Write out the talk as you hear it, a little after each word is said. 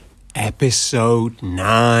episode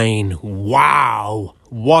 9. Wow,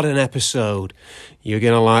 what an episode. You're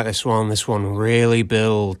going to like this one. This one really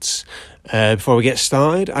builds. Before we get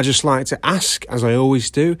started, I'd just like to ask, as I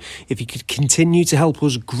always do, if you could continue to help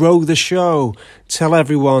us grow the show. Tell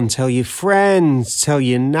everyone, tell your friends, tell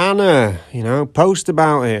your nana, post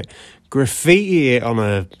about it. Graffiti it on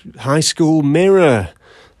a high school mirror.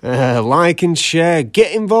 Like and share.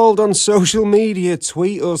 Get involved on social media.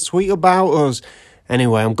 Tweet us, tweet about us.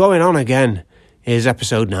 Anyway, I'm going on again. Here's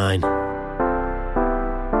episode 9.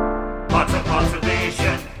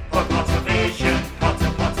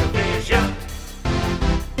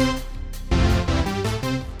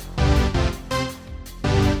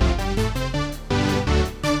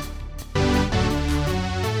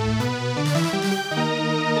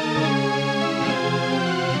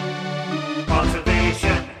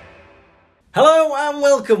 Hello and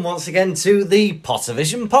welcome once again to the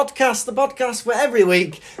Pottervision podcast, the podcast where every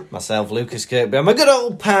week, myself, Lucas Kirkby, and my good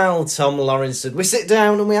old pal, Tom Lawrenson, we sit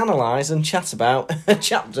down and we analyse and chat about a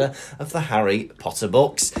chapter of the Harry Potter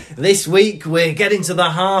books. This week, we're getting to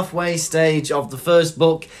the halfway stage of the first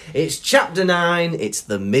book. It's chapter 9, it's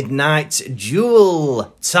the Midnight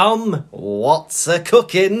Duel. Tom, what's a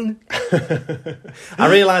cooking? I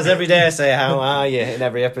realise every day I say, how are you, in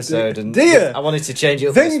every episode, and I wanted to change it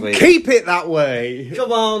up this week. Keep it that way.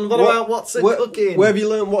 Come on, what about what's a cooking? Where have you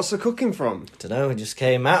learned what's a cooking from? I don't know, it just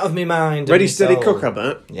came out of my mind. Ready, steady, cook, I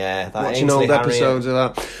bet. Yeah, that watching Ainsley old episodes of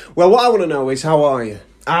that. Well, what I want to know is, how are you?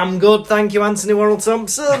 I'm good, thank you, Anthony Worrell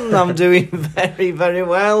Thompson. I'm doing very, very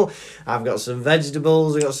well. I've got some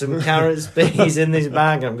vegetables, I've got some carrots, peas in this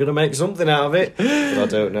bag. I'm going to make something out of it, but I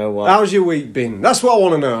don't know what. How's your week been? That's what I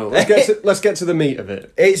want to know. Let's get to the meat of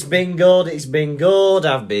it. It's been good.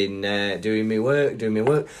 I've been doing my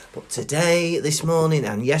work. But today, this morning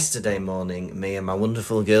and yesterday morning, me and my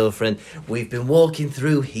wonderful girlfriend, we've been walking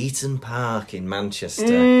through Heaton Park in Manchester.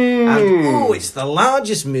 And, it's the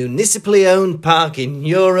largest municipally owned park in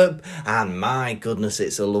Europe. And my goodness,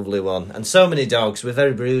 it's a lovely one. And so many dogs. We're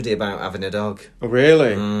very broody about having a dog. Oh,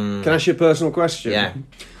 really? Can I ask you a personal question? Yeah.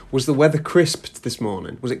 Was the weather crisp this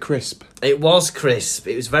morning? Was it crisp? It was crisp.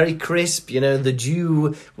 It was very crisp. The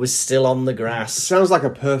dew was still on the grass. Sounds like a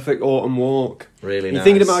perfect autumn walk. Really nice. You're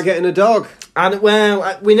thinking about getting a dog? And,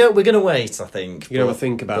 well, we know we're going to wait, I think. You're going to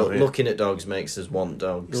think about it. Looking at dogs makes us want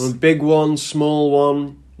dogs. You want a big one, small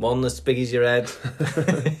one? One as big as your head.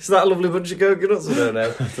 Is that a lovely bunch of coconuts? I don't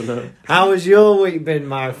know. I don't know. How has your week been,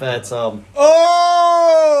 my fair Tom?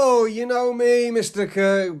 Oh, you know me, Mr.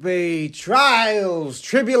 Kirkby. Trials,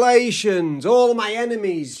 tribulations, all my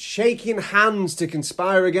enemies shaking hands to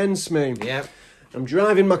conspire against me. Yep. I'm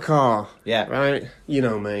driving my car. Yeah. Right? You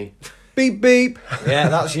know me. Beep, beep. Yeah,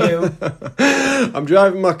 that's you. I'm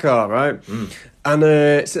driving my car, right? And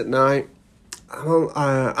it's at night. And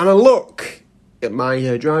I look at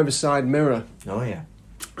my driver's side mirror. Oh, yeah.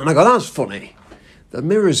 And I go, that's funny. The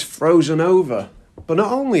mirror's frozen over. But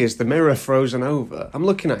not only is the mirror frozen over, I'm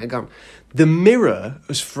looking at it going, the mirror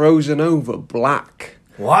has frozen over black.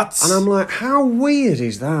 What? And I'm like, how weird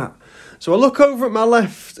is that? So I look over at my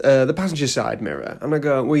left, the passenger side mirror, and I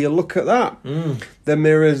go, well, you look at that. The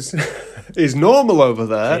mirror's is normal over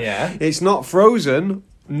there. Yeah. It's not frozen,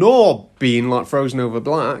 nor being like frozen over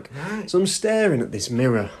black. Right. So I'm staring at this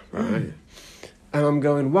mirror, right? And I'm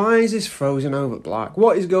going, why is this frozen over black?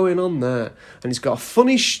 What is going on there? And it's got a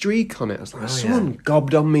funny streak on it. I was like, someone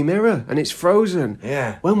gobbed on me mirror and it's frozen.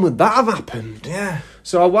 Yeah. When would that have happened? Yeah.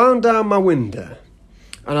 So I wound down my window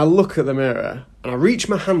and I look at the mirror and I reach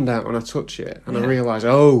my hand out and I touch it and I realise,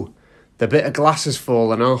 the bit of glass has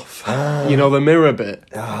fallen off. The mirror bit.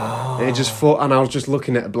 Oh. And it just and I was just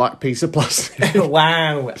looking at a black piece of plastic.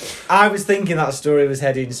 Wow. I was thinking that story was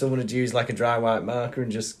heading someone had used like a dry white marker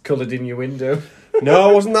and just coloured in your window.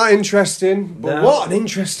 No, wasn't that interesting? But what an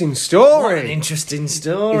interesting story. What an interesting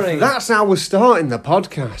story. If that's how we're starting the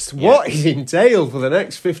podcast. Yeah. What is entailed for the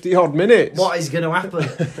next 50-odd minutes? What is going to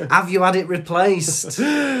happen? Have you had it replaced?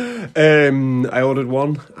 I ordered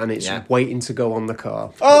one, and it's waiting to go on the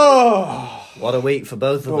car. Oh! What a week for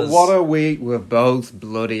both of us. What a week we're both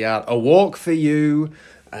bloody at. A walk for you,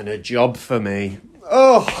 and a job for me.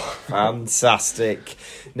 Oh! Fantastic.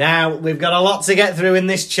 Now, we've got a lot to get through in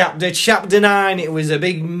this chapter. Chapter 9, it was a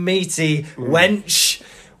big meaty wench.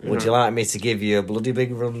 Would you like me to give you a bloody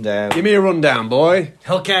big rundown? Give me a rundown, boy.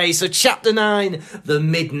 Okay, so chapter 9, the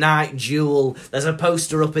Midnight Duel. There's a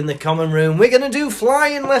poster up in the common room. We're going to do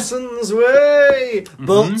flying lessons, way!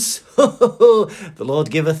 But The Lord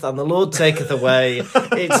giveth and the Lord taketh away.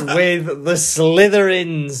 It's with the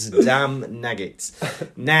Slytherins. Damn nuggets.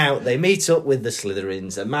 Now, they meet up with the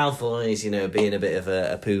Slytherins, and Malfoy's, being a bit of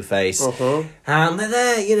a poo face. Uh-huh. And they're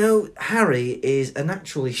there, Harry is a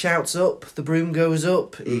natural. He shouts up, the broom goes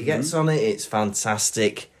up, he gets on it, it's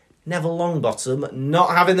fantastic. Neville Longbottom,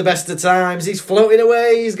 not having the best of times. He's floating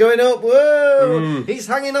away. He's going up. Whoa! He's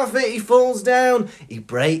hanging off it. He falls down. He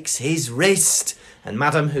breaks his wrist. And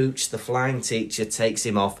Madame Hooch, the flying teacher, takes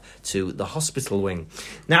him off to the hospital wing.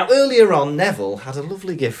 Now, earlier on, Neville had a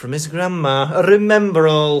lovely gift from his grandma, a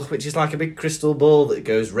Remember-All, which is like a big crystal ball that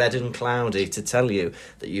goes red and cloudy to tell you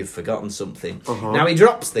that you've forgotten something. Uh-huh. Now, he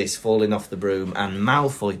drops this, falling off the broom, and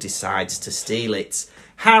Malfoy decides to steal it.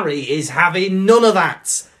 Harry is having none of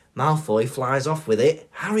that. Malfoy flies off with it.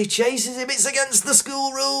 Harry chases him. It's against the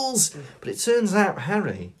school rules. But it turns out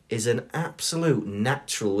Harry is an absolute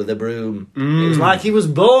natural with a broom. It was like he was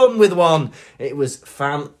born with one. It was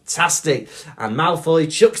fantastic. And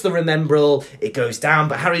Malfoy chucks the Remember-All. It goes down,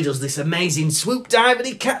 but Harry does this amazing swoop dive and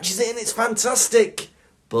he catches it and it's fantastic.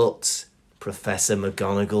 But Professor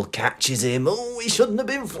McGonagall catches him. Oh, he shouldn't have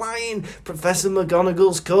been flying. Professor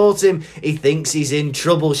McGonagall's caught him. He thinks he's in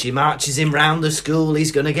trouble. She marches him round the school.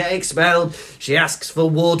 He's going to get expelled. She asks for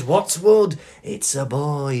Wood. What's Wood? It's a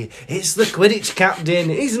boy. It's the Quidditch captain.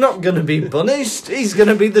 He's not going to be punished. He's going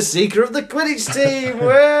to be the seeker of the Quidditch team.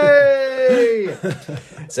 Way!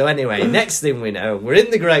 So anyway, next thing we know, we're in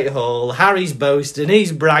the Great Hall. Harry's boasting.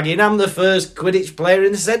 He's bragging. I'm the first Quidditch player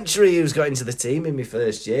in the century who's got into the team in my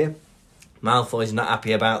first year. Malfoy's not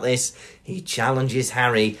happy about this. He challenges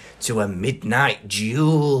Harry to a midnight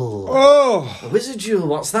duel. Oh! A wizard duel,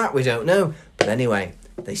 what's that? We don't know. But anyway,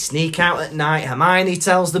 they sneak out at night. Hermione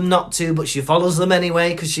tells them not to, but she follows them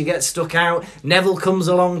anyway because she gets stuck out. Neville comes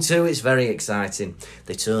along too. It's very exciting.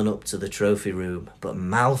 They turn up to the trophy room, but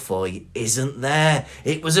Malfoy isn't there.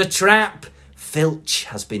 It was a trap. Filch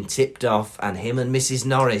has been tipped off, and him and Mrs.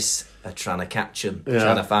 Norris are trying to catch him,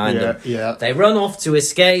 trying to find them. Yeah. They run off to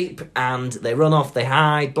escape, and they run off, they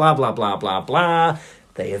hide, blah, blah, blah, blah, blah.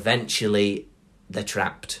 They're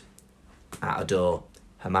trapped at a door.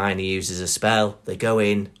 Hermione uses a spell, they go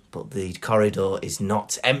in, but the corridor is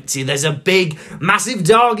not empty. There's a big, massive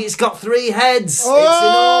dog, it's got 3 heads.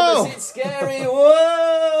 Oh! It's enormous, it's scary,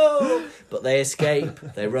 whoa! But they escape,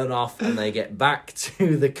 they run off, and they get back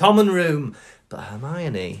to the common room. But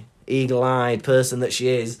Hermione, eagle-eyed person that she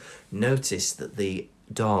is, noticed that the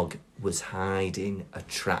dog was hiding a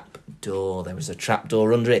trap door. There was a trap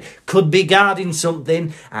door under it. Could be guarding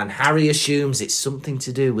something, and Harry assumes it's something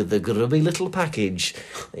to do with the grubby little package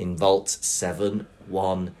in Vault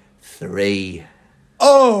 713.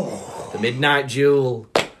 Oh! The Midnight Duel.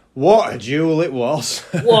 What a duel it was.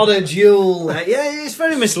 What a duel. Yeah, it's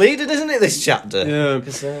very misleading, isn't it, this chapter? Yeah.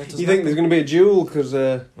 You think there's going to be a duel because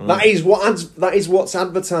that is what's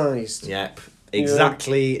advertised. Yep.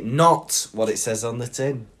 Exactly not what it says on the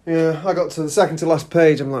tin. Yeah, I got to the second to last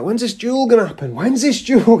page. I'm like, when's this duel going to happen? When's this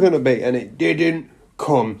duel going to be? And it didn't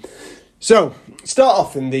come. So, start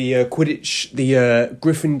off in the Quidditch, the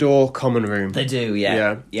Gryffindor common room. They do,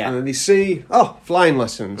 yeah. And then they see, flying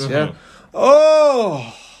lessons, yeah.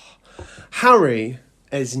 Oh! Harry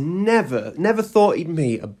has never thought he'd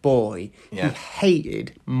meet a boy he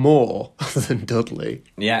hated more than Dudley.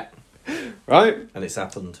 Yeah. Right? And it's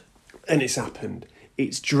happened.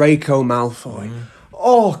 It's Draco Malfoy.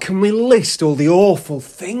 Oh, can we list all the awful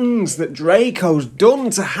things that Draco's done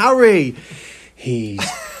to Harry? He's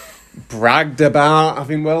bragged about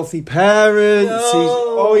having wealthy parents.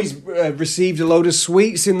 He's received a load of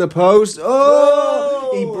sweets in the post.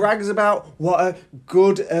 He brags about what a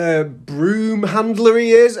good broom handler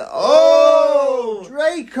he is.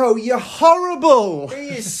 Draco, you're horrible. He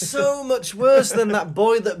is so much worse than that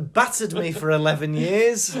boy that battered me for 11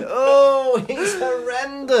 years. Oh, he's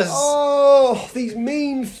horrendous. Oh, these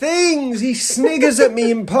mean things. He sniggers at me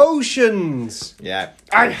in potions. Yeah.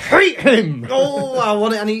 I hate him. Oh, I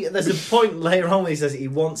want it. And there's a point later on where he says he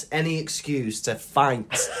wants any excuse to fight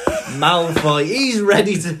Malfoy. He's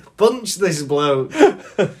ready to punch this bloke.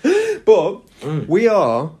 But we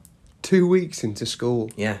are 2 weeks into school.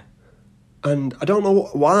 Yeah. And I don't know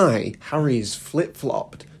why Harry's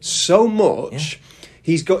flip-flopped so much. Yeah.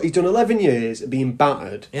 He's done 11 years of being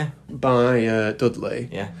battered by Dudley.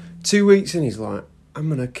 Yeah. 2 weeks in, he's like, I'm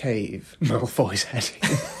going to cave Malfoy's head in.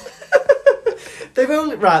 They've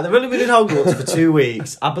only been in Hogwarts for 2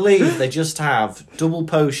 weeks. I believe they just have double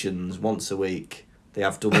potions once a week. They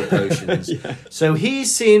have double potions. So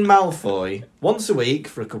he's seeing Malfoy once a week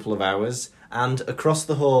for a couple of hours, And across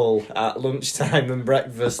the hall at lunchtime and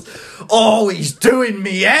breakfast, oh, he's doing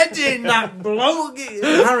me head in, that bloke.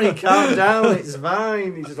 Harry, calm down, it's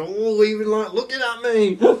fine. He's all even like looking at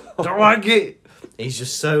me. Don't like it. He's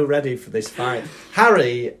just so ready for this fight.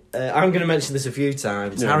 Harry, I'm going to mention this a few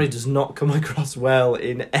times. Yeah. Harry does not come across well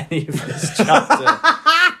in any of this chapter.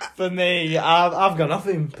 For me, I've gone off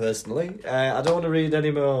him personally. I don't want to read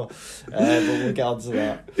any more, but we'll get on to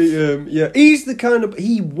that. Yeah, he's the kind of...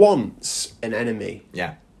 He wants an enemy.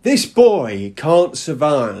 Yeah. This boy can't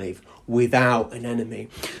survive without an enemy.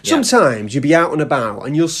 Sometimes you'll be out and about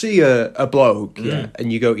and you'll see a bloke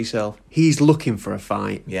and you go to yourself, he's looking for a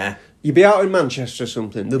fight. Yeah. You'll be out in Manchester or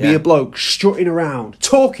something, there'll be a bloke strutting around,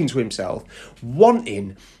 talking to himself,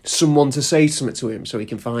 wanting someone to say something to him so he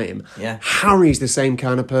can fight him. Yeah. Harry's the same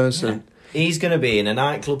kind of person. Yeah. He's going to be in a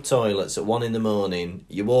nightclub toilets at 1 a.m.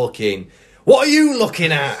 You walk in, what are you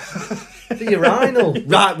looking at? The urinal.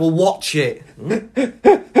 Right, we'll watch it.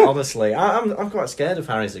 Honestly, I'm quite scared of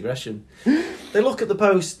Harry's aggression. They look at the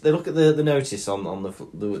post, they look at the notice on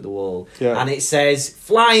the wall, and it says,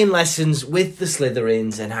 flying lessons with the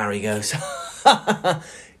Slytherins, and Harry goes,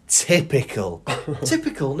 typical.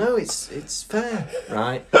 Typical, no, it's fair,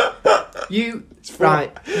 right? You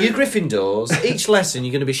Gryffindors, each lesson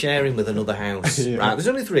you're going to be sharing with another house, right? There's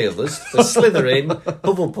only 3 of us. There's Slytherin,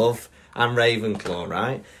 Hufflepuff, and Ravenclaw,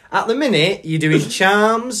 right? At the minute, you're doing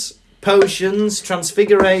charms, potions,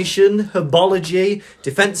 transfiguration, herbology,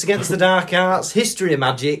 defence against the dark arts, history of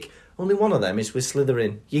magic. Only one of them is with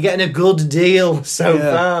Slytherin. You're getting a good deal so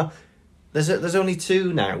far. There's only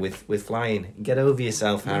 2 now with flying. Get over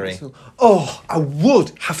yourself, Harry. Oh, I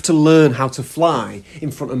would have to learn how to fly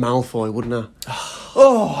in front of Malfoy, wouldn't I?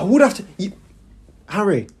 Oh, I would have to...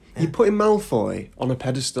 Harry, you're putting Malfoy on a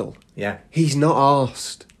pedestal. Yeah. He's not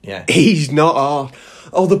arsed. Yeah. He's not arsed.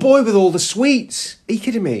 Oh, the boy with all the sweets. Are you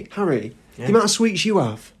kidding me? Harry, the amount of sweets you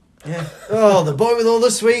have. Yeah. Oh, the boy with all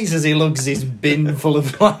the sweets as he lugs his bin full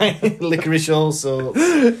of licorice all sorts.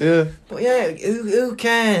 Yeah. But yeah, who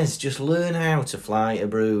cares? Just learn how to fly a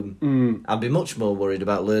broom. I'd be much more worried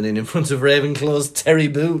about learning in front of Ravenclaw's Terry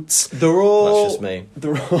boots. They're all... That's just me.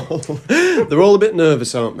 They're all a bit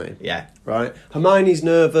nervous, aren't they? Yeah. Right? Hermione's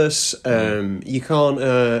nervous.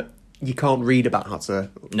 You can't read about how to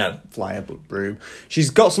fly a broom. She's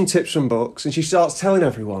got some tips from books and she starts telling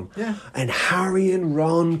everyone. Yeah. And Harry and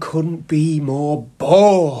Ron couldn't be more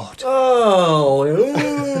bored. Oh.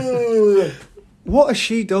 What has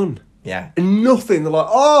she done? Yeah. Nothing. They're like,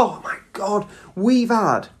 oh my God, we've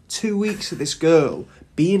had 2 weeks of this girl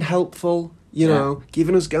being helpful, you know,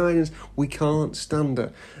 giving us guidance. We can't stand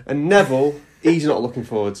her. And Neville, he's not looking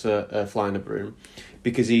forward to flying a broom.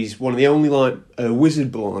 Because he's one of the only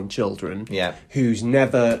wizard-born children who's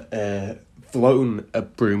never flown a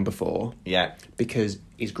broom before. Yeah. Because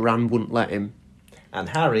his gran wouldn't let him. And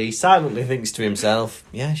Harry silently thinks to himself,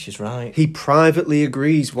 yeah, she's right. He privately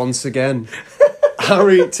agrees once again.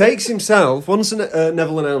 Harry takes himself, once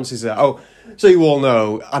Neville announces that, oh, so you all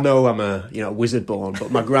know, I know I'm a wizard-born, but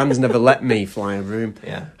my gran's never let me fly a broom.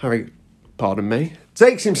 Yeah. Harry, pardon me,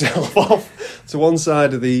 takes himself off to one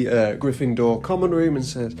side of the Gryffindor common room and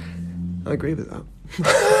says, I agree with that.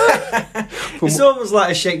 It's almost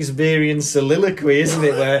like a Shakespearean soliloquy, isn't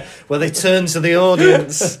it, where they turn to the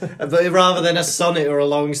audience, but rather than a sonnet or a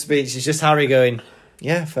long speech, it's just Harry going,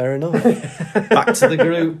 yeah, fair enough. Back to the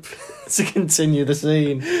group to continue the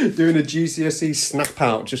scene. Doing a GCSE snap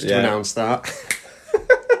out just to announce that.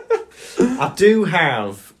 I do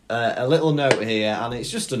have a little note here, and it's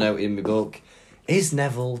just a note in my book. Is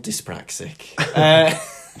Neville dyspraxic?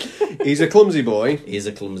 He's a clumsy boy. He is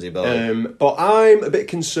a clumsy boy. But I'm a bit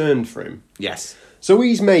concerned for him. Yes. So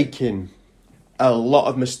he's making a lot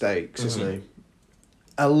of mistakes, isn't he?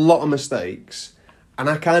 A lot of mistakes. And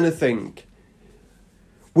I kind of think...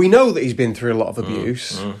 We know that he's been through a lot of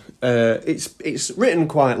abuse. It's written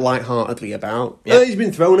quite lightheartedly about. Yeah. He's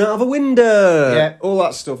been thrown out of a window. Yeah. All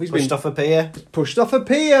that stuff. He's pushed off a pier. Pushed off a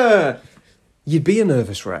pier. You'd be a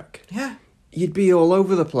nervous wreck. Yeah. You'd be all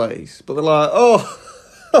over the place. But they're like, oh...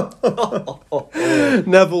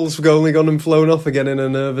 Neville's only gone and flown off again in a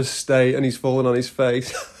nervous state and he's fallen on his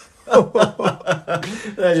face.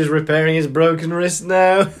 They're just repairing his broken wrist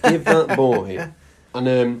now. Give that boy.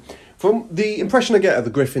 And from the impression I get of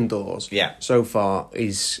the Gryffindors so far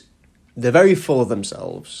is they're very full of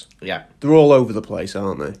themselves. Yeah. They're all over the place,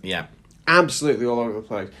 aren't they? Yeah. Absolutely all over the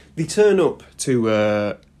place. They turn up to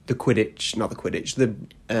the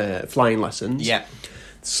flying lessons. Yeah.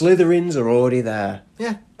 Slytherins are already there.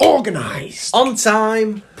 Yeah. Organised. On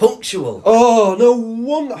time. Punctual. Oh, no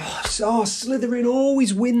wonder. Oh, Slytherin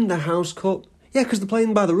always win the House Cup. Yeah, because they're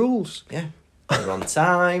playing by the rules. Yeah. They're on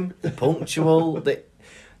time. They're punctual.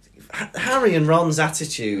 Harry and Ron's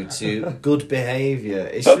attitude to good behaviour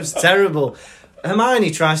is just terrible.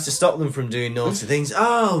 Hermione tries to stop them from doing naughty things.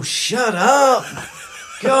 Oh, shut up!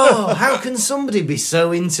 God, how can somebody be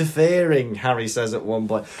so interfering? Harry says at one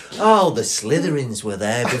point. Oh, the Slytherins were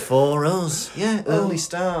there before us. Yeah, early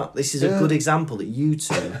start. This is a good example that you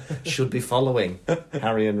two should be following,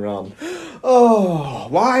 Harry and Ron. Oh,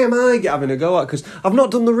 why am I having a go at? Because I've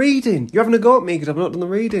not done the reading. You're having a go at me because I've not done the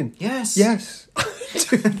reading. Yes. Yes.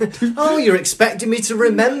 Oh, you're expecting me to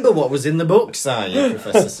remember what was in the books, are you,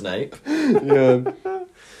 Professor Snape? Yeah.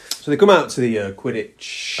 So they come out to the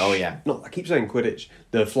Quidditch. Oh, yeah. No, I keep saying Quidditch.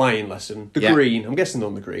 The flying lesson. The Yeah. green. I'm guessing they're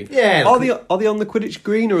on the green. Yeah. Are they on the Quidditch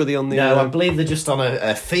green or are they on the... No, I believe they're just on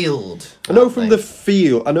a field. I know from the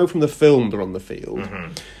film they're on the field.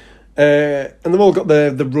 Mm-hmm. And they've all got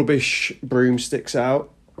the rubbish broomsticks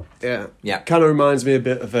out. Yeah. Yeah. Kind of reminds me a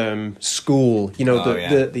bit of school. You know, Oh,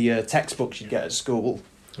 yeah. the textbooks you'd get at school.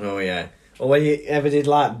 Oh, yeah. Or when you ever did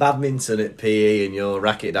like badminton at PE and your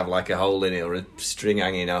racket would have like a hole in it or a string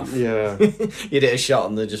hanging off. Yeah. You'd hit a shot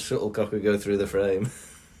and the shuttlecock would go through the frame.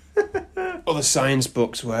 Or the science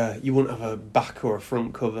books where you wouldn't have a back or a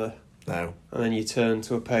front cover. No. And then you turn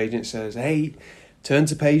to a page and it says, hey, turn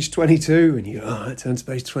to page 22. And you go, all right, turn to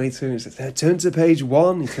page 22. And it says, turn to page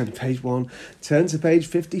 1. You turn to page 1. Turn to page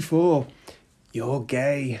 54. You're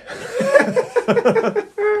gay.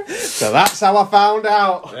 So that's how I found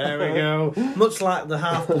out. There we go. Much like the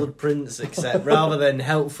Half-Blood Prince, except rather than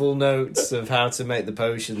helpful notes of how to make the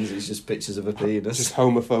potions, it's just pictures of a penis. Just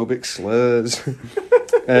homophobic slurs.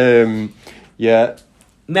 Yeah.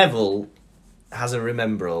 Neville has a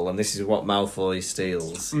Remembrall, and this is what Malfoy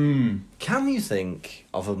steals. Can you think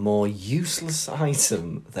of a more useless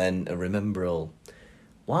item than a Remembrall?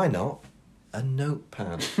 Why not a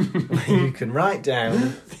notepad where you can write down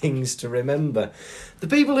things to remember? The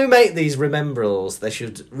people who make these Remembralls, they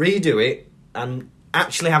should redo it and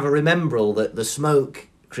actually have a Remembrall that the smoke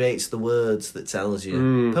creates the words that tells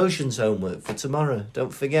you. Potions homework for tomorrow,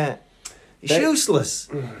 don't forget. It's useless.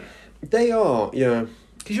 They are, yeah.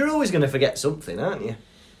 Because you're always going to forget something, aren't you?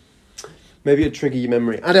 Maybe it'll trigger your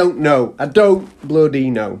memory. I don't know. I don't bloody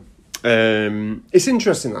know. It's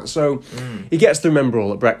interesting that. So he gets the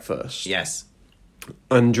Remembrall at breakfast. Yes.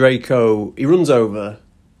 And Draco, he runs over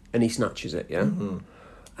and he snatches it, yeah?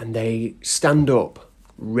 And they stand up,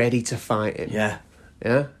 ready to fight him. Yeah.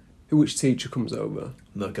 Yeah? Which teacher comes over?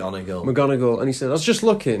 McGonagall. And he says, I was just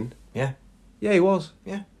looking. Yeah. Yeah, he was.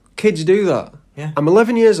 Yeah. Kids do that. Yeah. I'm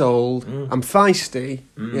 11 years old. I'm feisty.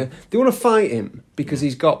 Yeah. They want to fight him because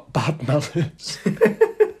he's got bad manners.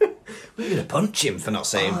 We're going to punch him for not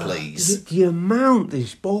saying please. The amount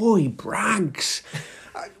this boy brags.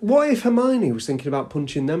 What if Hermione was thinking about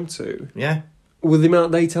punching them too? Yeah. With the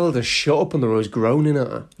amount they tell her to shut up and they're always groaning at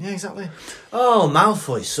her. Yeah, exactly. Oh,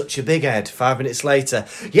 Malfoy's such a big head. 5 minutes later.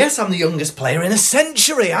 Yes, I'm the youngest player in a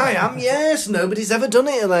century. I am, yes. Nobody's ever done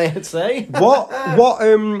it, I'd say.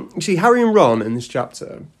 You see, Harry and Ron in this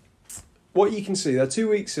chapter, what you can see, they're 2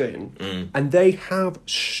 weeks in, and they have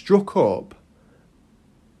struck up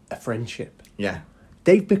a friendship. Yeah.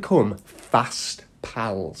 They've become fast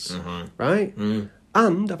pals, right?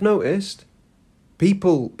 And I've noticed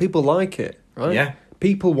people like it, right? Yeah.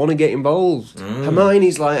 People want to get involved.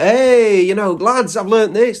 Hermione's like, hey, lads, I've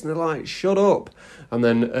learnt this. And they're like, shut up. And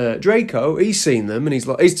then Draco, he's seen them, and he's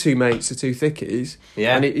like, his two mates are two thickies.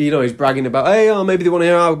 Yeah. And, he's bragging about, hey, maybe they want to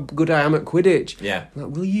hear how good I am at Quidditch. Yeah. I'm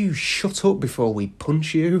like, will you shut up before we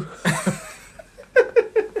punch you?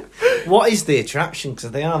 What is the attraction? Because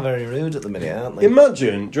they are very rude at the minute, aren't they?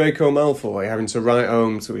 Imagine Draco Malfoy having to write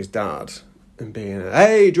home to his dad and being,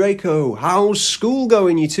 hey, Draco, how's school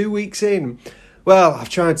going? You're 2 weeks in. Well, I've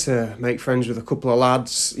tried to make friends with a couple of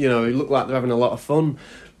lads, who look like they're having a lot of fun,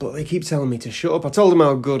 but they keep telling me to shut up. I told them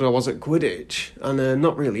how good I was at Quidditch, and they're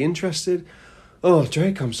not really interested. Oh,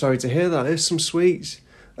 Draco, I'm sorry to hear that. Here's some sweets.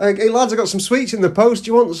 Hey, lads, I got some sweets in the post.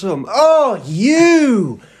 Do you want some? Oh,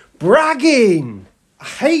 you! Bragging! I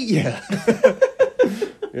hate you!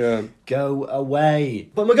 Yeah. Go away.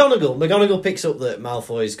 But McGonagall picks up that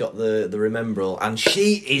Malfoy's got the Remembrall, and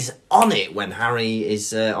she is on it when Harry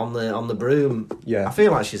is on the broom. Yeah. I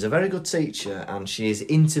feel like she's a very good teacher, and she is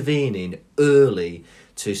intervening early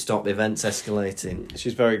to stop events escalating.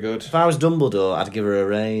 She's very good. If I was Dumbledore, I'd give her a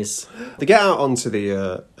raise. They get out onto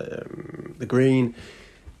the green.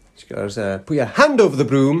 She goes, put your hand over the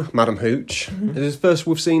broom, Madam Hooch. Is this the first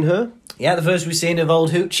we've seen her? Yeah, the first we've seen of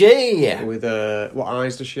old Hoochie. With, what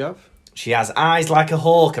eyes does she have? She has eyes like a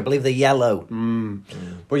hawk. I believe they're yellow.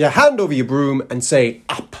 Put your hand over your broom and say,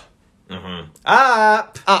 up.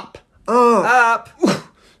 Up. Up. Oh. Up.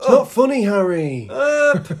 It's not funny, Harry.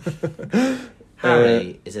 Up.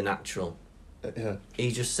 Harry is a natural. Yeah.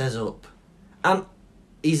 He just says up. And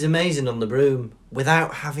he's amazing on the broom.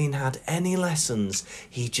 Without having had any lessons,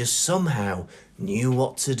 he just somehow knew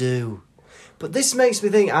what to do. But this makes me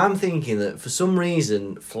think, I'm thinking that for some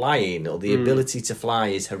reason, flying or the ability to fly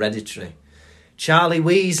is hereditary. Charlie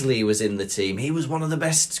Weasley was in the team. He was one of the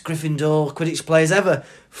best Gryffindor Quidditch players ever.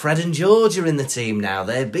 Fred and George are in the team now.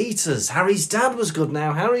 They're beaters. Harry's dad was good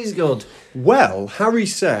now. Harry's good. Well, Harry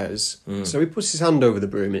says, so he puts his hand over the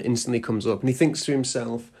broom and it instantly comes up and he thinks to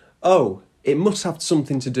himself, oh, it must have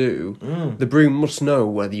something to do. The broom must know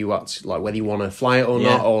whether you whether you want to fly it or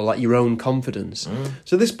not, or like your own confidence.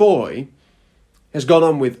 So this boy has gone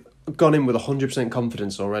in with 100%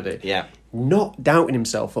 confidence already. Yeah. Not doubting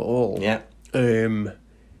himself at all. Yeah.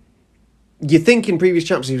 You think in previous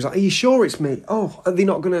chapters he was like, are you sure it's me? Oh, are they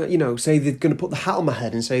not going to, say they're going to put the hat on my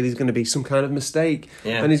head and say there's going to be some kind of mistake?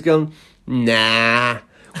 Yeah. And he's gone, nah.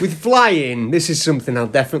 With flying, this is something I'll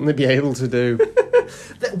definitely be able to do.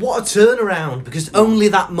 What a turnaround, because only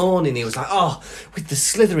that morning he was like, oh, with the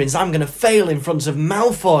Slytherins, I'm going to fail in front of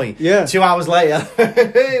Malfoy. Yeah. 2 hours later,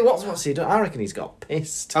 what's he done? I reckon he's got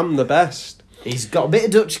pissed. I'm the best. He's got a bit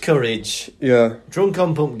of Dutch courage. Yeah. Drunk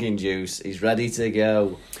on pumpkin juice. He's ready to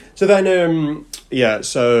go. So then,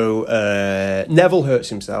 Neville hurts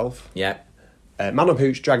himself. Yeah. Madam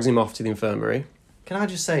Hooch drags him off to the infirmary. Can I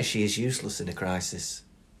just say she is useless in a crisis?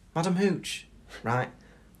 Madam Hooch, right?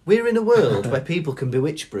 We're in a world where people can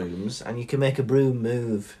bewitch brooms and you can make a broom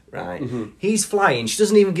move, right? He's flying. She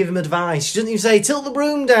doesn't even give him advice. She doesn't even say, tilt the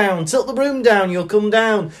broom down, you'll come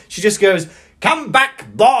down. She just goes, come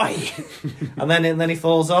back, boy! and then he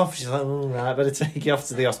falls off. She's like, oh, right, better take you off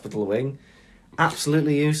to the hospital wing.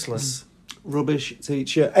 Absolutely useless. Rubbish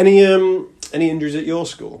teacher. Any injuries at your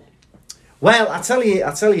school? Well, I tell you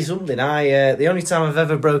something. The only time I've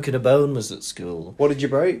ever broken a bone was at school. What did you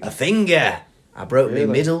break? A finger. I broke my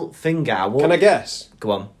middle finger. Can I guess?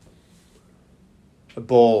 Go on. A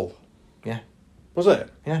ball. Yeah. Was it?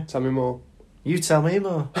 Yeah. Tell me more. You tell me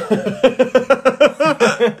more.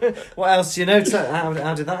 What else do you know?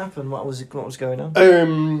 How did that happen? What was going on? I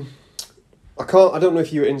don't know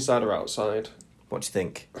if you were inside or outside. What do you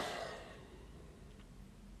think? I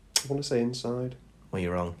want to say inside. Well,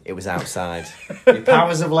 you're wrong. It was outside. Your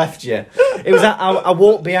powers have left you. It was. I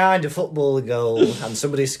walked behind a football goal and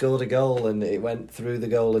somebody scored a goal and it went through the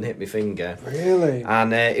goal and hit my finger. Really?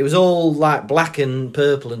 And it was all like black and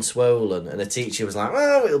purple and swollen. And the teacher was like,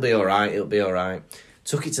 "Oh, it'll be all right. It'll be all right."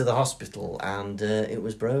 Took it to the hospital and it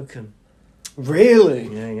was broken. Really?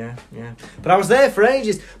 Yeah. But I was there for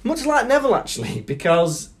ages, much like Neville actually,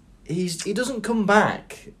 because he doesn't come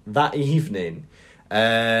back that evening.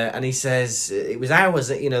 And he says it was hours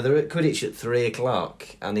that, they're at Quidditch at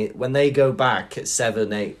 3:00 and when they go back at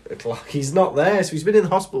 7-8 o'clock, he's not there. So he's been in the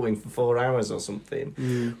hospital wing for 4 hours or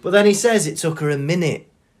something. But then he says it took her a minute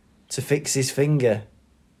to fix his finger.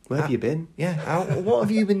 Where have you been? Yeah, what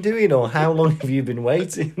have you been doing, or how long have you been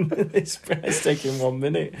waiting? It's taking 1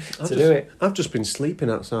 minute to do it. I've just been sleeping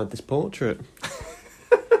outside this portrait.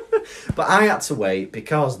 But I had to wait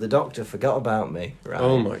because the doctor forgot about me. Right?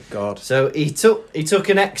 Oh my God! So he took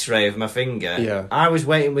an X-ray of my finger. Yeah. I was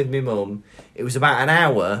waiting with my mum. It was about an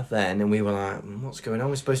hour then, and we were like, "What's going on?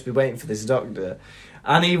 We're supposed to be waiting for this doctor."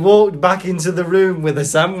 And he walked back into the room with a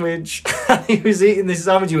sandwich. And he was eating this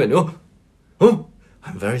sandwich. He went, "Oh,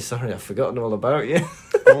 I'm very sorry. I've forgotten all about you."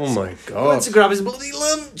 Oh my God! He went to grab his bloody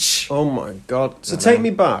lunch. Oh my God! So take me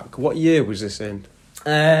back. What year was this in?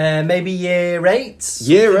 Maybe year 8.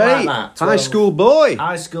 Year 8. Like High school boy.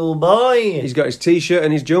 High school boy. He's got his t-shirt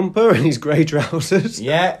and his jumper and his grey trousers.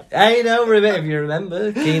 Yeah. Hey, if you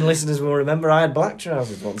remember. Keen listeners will remember I had black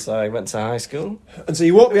trousers once I went to high school. And so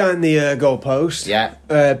you walk behind the goal post. Yeah.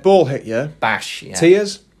 Ball hit you. Bash. Yeah.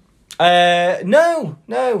 Tears? No.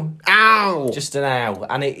 Ow! Just an ow.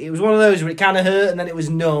 And it was one of those where it kind of hurt and then it was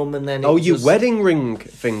numb and then your wedding ring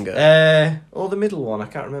finger? Or the middle one, I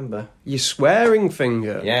can't remember. Your swearing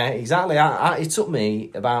finger? Yeah, exactly. It took me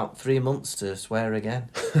about 3 months to swear again.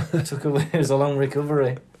 It was a long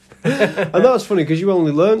recovery. And that's funny because you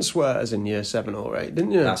only learnt swears in year 7 or 8,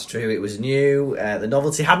 didn't you? That's true. It was new. The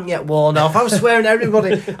novelty hadn't yet worn off. I was swearing at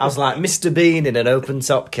everybody. I was like Mr. Bean in an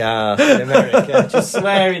open-top car in America, just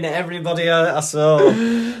swearing at everybody I saw.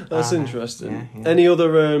 That's interesting. Yeah. Any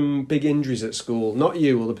other big injuries at school? Not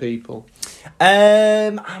you, other people?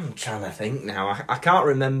 I'm trying to think now. I can't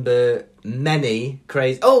remember many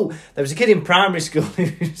crazy... Oh, there was a kid in primary school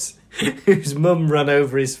whose mum ran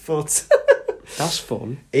over his foot. That's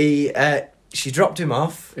fun. She dropped him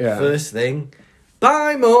off, first thing,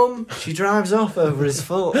 Bye, Mum. She drives off over his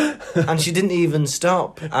foot. And she didn't even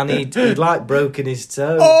stop. And he'd like broken his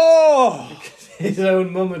toe. Oh! His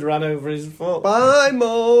own mum had ran over his foot. Bye,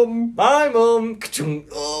 Mum. Bye, Mum.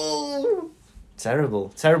 Oh.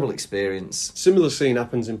 Terrible experience. Similar scene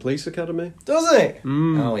happens in Police Academy. Does it?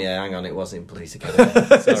 Oh yeah, hang on, it was in Police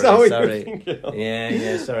Academy. Sorry.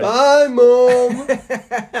 Yeah, sorry. Bye, Mum.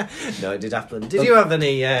 No, it did happen. Did you have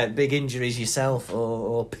any big injuries yourself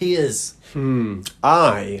or peers?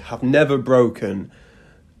 I have never broken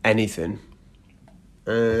anything.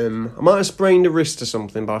 I might have sprained a wrist or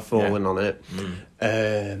something by falling on it.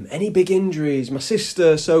 Any big injuries? My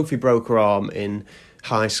sister Sophie broke her arm in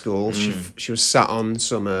high school. She was sat on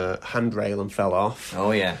some handrail and fell off.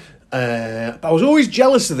 Oh yeah. But I was always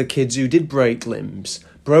jealous of the kids who did break limbs.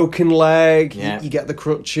 Broken leg, you get the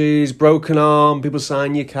crutches. Broken arm, people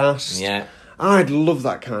sign your cast. Yeah. I'd love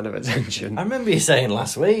that kind of attention. I remember you saying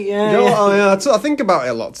last week, yeah. You know, I think about it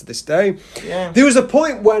a lot to this day. Yeah. There was a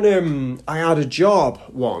point when I had a job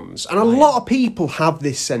once, and a lot of people have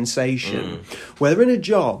this sensation where they're in a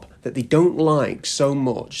job that they don't like so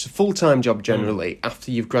much. It's a full-time job generally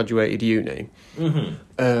after you've graduated uni,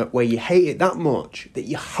 where you hate it that much that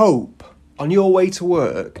you hope on your way to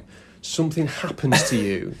work something happens to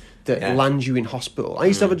you that lands you in hospital. I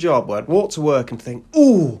used to have a job where I'd walk to work and think,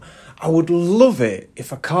 ooh, I would love it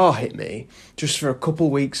if a car hit me just for a couple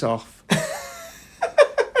of weeks off.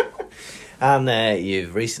 And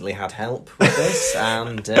you've recently had help with this,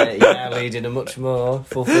 and you're now leading a much more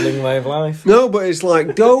fulfilling way of life. No, but it's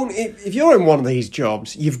like, if you're in one of these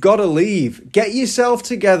jobs, you've got to leave. Get yourself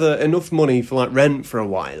together enough money for like rent for a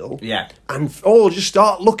while. Yeah. And just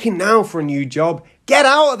start looking now for a new job. Get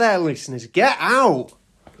out of there, listeners. Get out.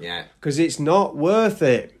 Yeah. Because it's not worth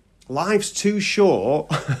it. Life's too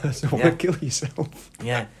short, so why kill yourself?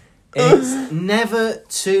 Yeah. It's never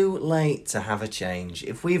too late to have a change.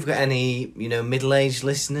 If we've got any, middle-aged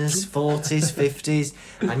listeners, 40s, 50s,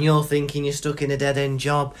 and you're thinking you're stuck in a dead-end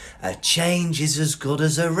job, a change is as good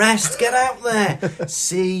as a rest. Get out there.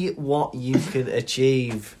 See what you can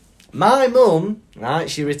achieve. My mum, right,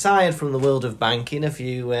 she retired from the world of banking a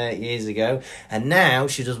few years ago, and now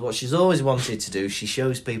she does what she's always wanted to do. She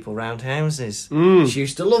shows people round houses. She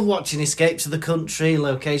used to love watching Escapes of the Country,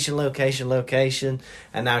 location,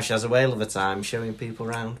 and now she has a whale of a time showing people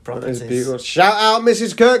round properties. Shout out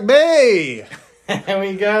Mrs. Kirkby! There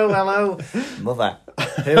we go, hello. Mother,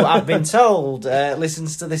 who I've been told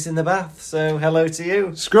listens to this in the bath, so hello to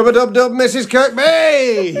you. Scrub-a-dub-dub, Mrs.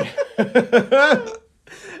 Kirkby!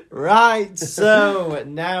 Right, so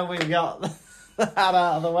now we've got that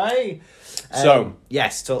out of the way.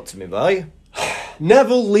 Yes, talk to me, boy.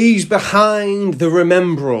 Neville leaves behind the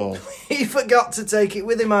Remembrall. He forgot to take it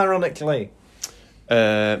with him, ironically.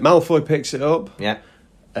 Malfoy picks it up. Yeah.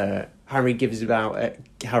 Harry gives it out.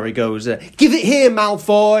 Harry goes, give it here,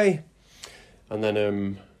 Malfoy. And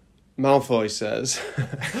then Malfoy says,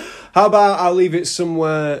 how about I'll leave it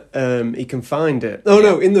somewhere he can find it. Oh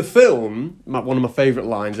no, in the film, one of my favourite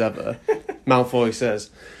lines ever, Malfoy says,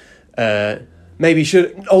 maybe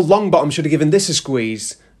Longbottom should have given this a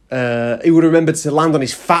squeeze. He would have remembered to land on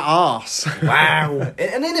his fat arse. Wow.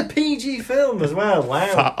 And in a PG film as well. Wow.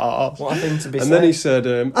 Fat arse. What a thing to be said. And then he said,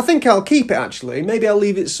 I think I'll keep it actually. Maybe I'll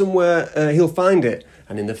leave it somewhere he'll find it.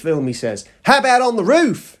 And in the film he says, how about on the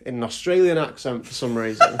roof? In an Australian accent for some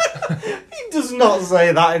reason. He does not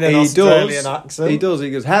say that in an Australian accent. He does.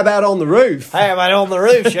 He goes, how about on the roof? How about on the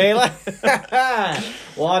roof, Sheila?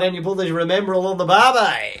 Why don't you put this Remembrall on the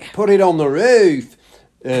barbie? Put it on the roof.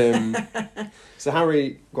 So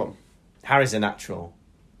Harry, go on. Harry's a natural.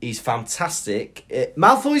 He's fantastic.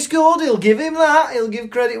 Malfoy's good, he'll give him that. He'll give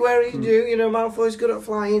credit where he's due. Malfoy's good at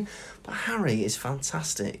flying. But Harry is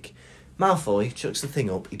fantastic. Malfoy chucks the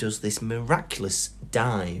thing up. He does this miraculous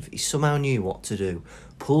dive. He somehow knew what to do.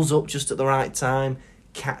 Pulls up just at the right time,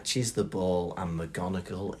 catches the ball, and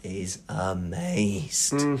McGonagall is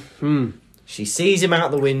amazed. She sees him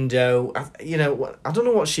out the window. I don't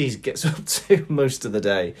know what she gets up to most of the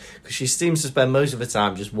day, because she seems to spend most of her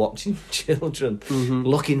time just watching children,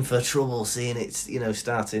 looking for trouble, seeing it's,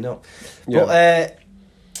 starting up. Yeah. But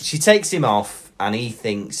she takes him off, and he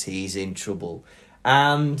thinks he's in trouble.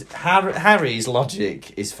 And Harry's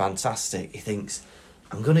logic is fantastic. He thinks,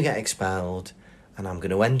 I'm going to get expelled, and I'm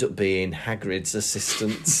going to end up being Hagrid's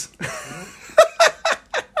assistant.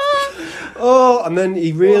 Oh, and then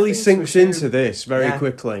he really sinks into this very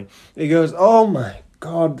quickly. He goes, oh my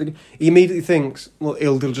God. He immediately thinks, well,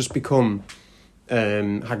 he'll just become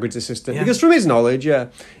Hagrid's assistant. Because from his knowledge,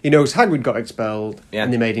 he knows Hagrid got expelled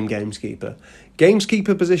and they made him gameskeeper.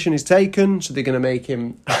 Gameskeeper position is taken, so they're going to make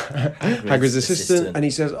him Hagrid's assistant. And he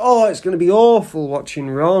says, it's going to be awful watching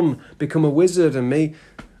Ron become a wizard and me.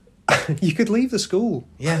 You could leave the school.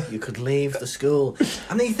 Yeah, you could leave the school.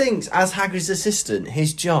 And he thinks, as Hagrid's assistant,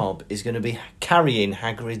 his job is going to be carrying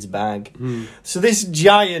Hagrid's bag. So this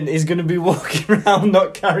giant is going to be walking around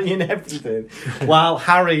not carrying everything, while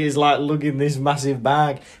Harry is like lugging this massive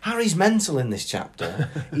bag. Harry's mental in this chapter.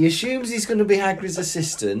 He assumes he's going to be Hagrid's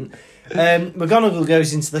assistant. McGonagall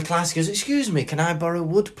goes into the class, goes, "Excuse me, can I borrow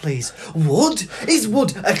wood, please?" "Wood? Is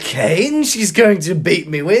wood a cane she's going to beat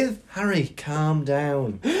me with?" "Harry, calm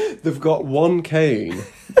down." They've got one cane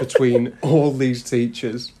between all these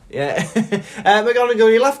teachers. Yeah.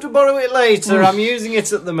 McGonagall, you'll have to borrow it later. I'm using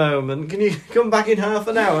it at the moment. Can you come back in half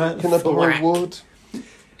an hour? Can I borrow wood?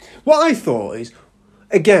 What I thought is,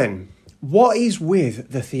 again, what is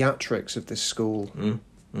with the theatrics of this school?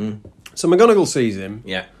 So McGonagall sees him.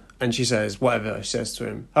 Yeah. And she says, whatever she says to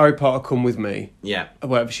him, "Harry Potter, come with me." Yeah. Or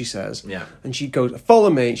whatever she says. Yeah. And she goes,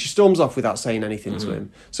 "Follow me." She storms off without saying anything to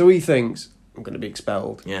him. So he thinks, I'm going to be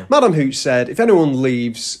expelled. Yeah. Madam Hooch said, if anyone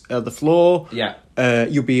leaves the floor,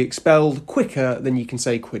 you'll be expelled quicker than you can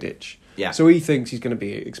say Quidditch. Yeah. So he thinks he's going to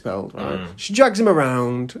be expelled, right? She drags him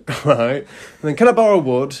around, right? And then, "Can I borrow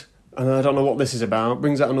wood?" And I don't know what this is about.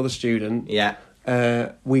 Brings out another student. Yeah.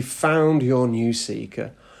 "We found your new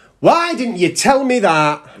seeker." "Why didn't you tell me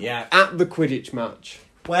that at the Quidditch match?"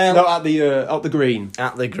 Well, no, at the green.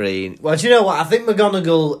 At the green. Well, do you know what? I think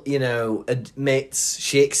McGonagall, admits,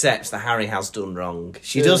 she accepts that Harry has done wrong.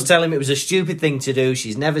 She does tell him it was a stupid thing to do.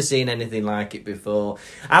 She's never seen anything like it before.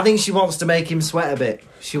 I think she wants to make him sweat a bit.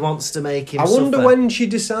 She wants to make him suffer. I wonder when she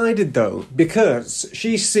decided, though, because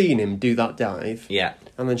she's seen him do that dive. Yeah.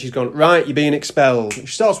 And then she's gone, "Right, you're being expelled." She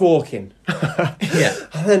starts walking. Yeah.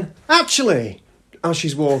 And then, actually, as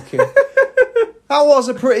she's walking, that was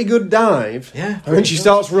a pretty good dive. Yeah. And then she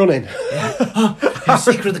starts running. Yeah. You're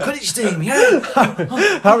secret of the Quidditch team,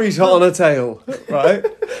 yeah. Harry's hot on her tail, right?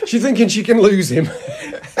 She's thinking she can lose him. She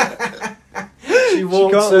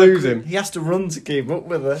can't lose him. He has to run to keep up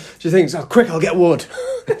with her. She thinks, quick, I'll get wood.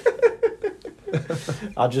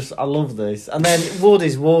 I love this. And then Wood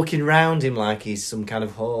is walking around him like he's some kind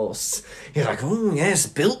of horse. He's like, "Oh, yes,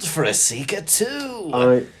 built for a seeker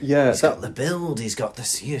too." He's got the build, he's got the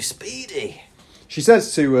speedy. She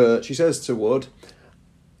says to Wood,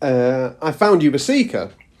 "I found you a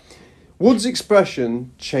seeker." Wood's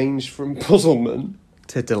expression changed from puzzlement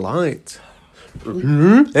to delight.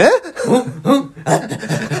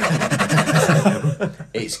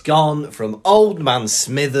 It's gone from Old Man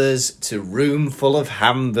Smithers to room full of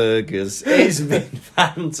hamburgers. It's been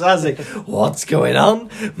fantastic. What's going on?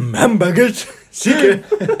 Hamburgers. Seeker.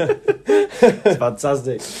 It's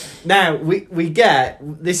fantastic. Now, we get...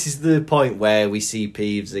 This is the point where we see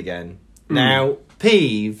Peeves again. Now,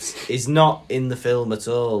 Peeves is not in the film at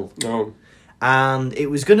all. No. And it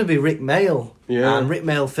was going to be Rick Mail. Yeah. And Rick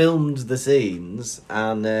Mail filmed the scenes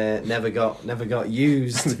and never got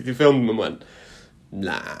used. You filmed them and went,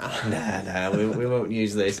 nah, we won't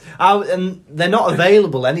use this. And they're not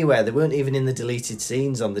available anywhere. They weren't even in the deleted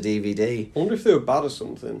scenes on the DVD. I wonder if they were bad or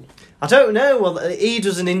something. I don't know. Well, he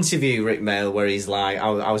does an interview, Rick Mail, where he's like,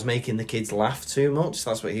 I was making the kids laugh too much.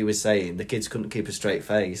 That's what he was saying. The kids couldn't keep a straight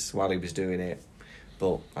face while he was doing it.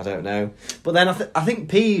 But I don't know. But then I think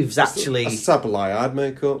Peeves actually... That's the type of lie I'd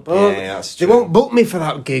make up. Yeah, that's true. They won't book me for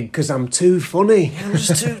that gig because I'm too funny. I'm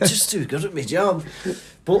just too good at my job.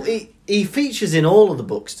 But he features in all of the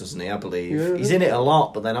books, doesn't he, I believe? Yeah. He's in it a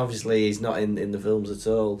lot, but then obviously he's not in the films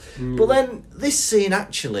at all. But then this scene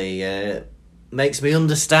actually makes me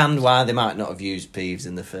understand why they might not have used Peeves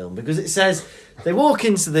in the film. Because it says... They walk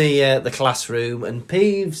into the classroom and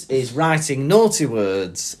Peeves is writing naughty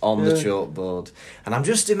words on the chalkboard. And I'm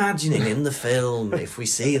just imagining in the film, if we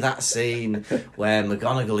see that scene where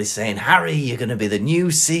McGonagall is saying, "Harry, you're going to be the new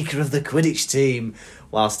seeker of the Quidditch team,"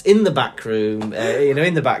 whilst in the back room,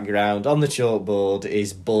 in the background, on the chalkboard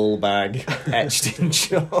is ball bag etched in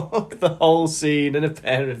chalk, the whole scene and a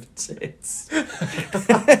pair of tits.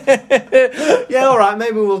 Yeah, all right,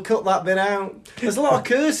 maybe we'll cut that bit out. There's a lot of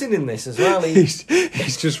cursing in this as well.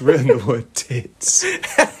 He's just written the word tits.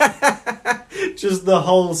 Just the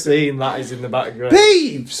whole scene that is in the background.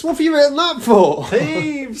 Peeves! What have you written that for?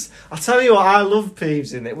 Peeves! I tell you what, I love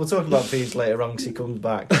Peeves in it. We'll talk about Peeves later on because he comes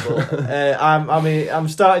back. But I'm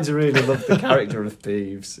starting to really love the character of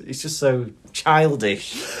Peeves. He's just so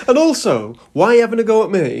childish. And also, why are you having a go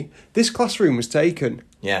at me? This classroom was taken.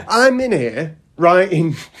 Yeah. I'm in here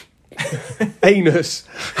writing anus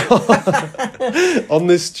on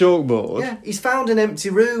this chalkboard. Yeah, he's found an empty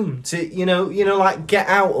room to, like get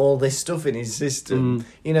out all this stuff in his system.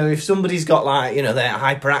 If somebody's got they're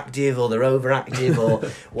hyperactive or they're overactive or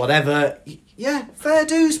whatever. Yeah, fair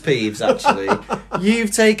dues, Peeves, actually.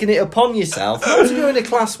 You've taken it upon yourself not to go in a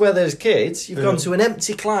class where there's kids. You've gone to an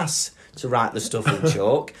empty class to write the stuff in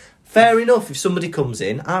chalk. Fair enough, if somebody comes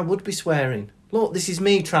in, I would be swearing. Look, this is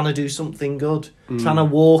me trying to do something good, trying to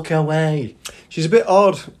walk away. She's a bit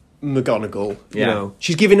odd, McGonagall, you know.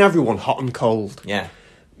 She's giving everyone hot and cold. Yeah.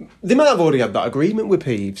 They might have already had that agreement with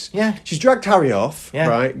Peeves. Yeah. She's dragged Harry off,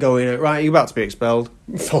 right, going, right, you're about to be expelled.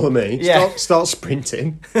 Follow me. Yeah. Start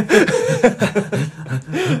sprinting. Right?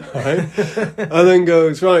 And then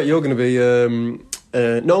goes, right, you're going to be...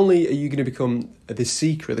 not only are you going to become the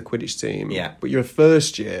seeker of the Quidditch team, but you're a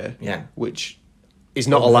first year, which is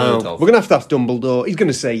not allowed. We're going to have Dumbledore. He's going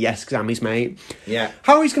to say yes because I'm his mate. Yeah.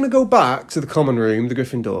 Harry's going to go back to the common room, the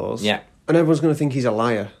Gryffindors, and everyone's going to think he's a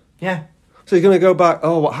liar. Yeah. So he's going to go back,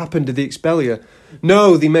 oh, what happened? Did they expel you?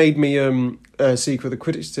 No, they made me a seeker of the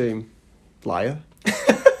Quidditch team. Liar.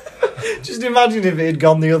 Just imagine if it had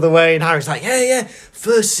gone the other way and Harry's like, yeah,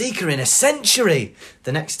 first seeker in a century.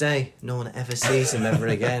 The next day, no one ever sees him ever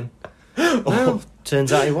again. Well,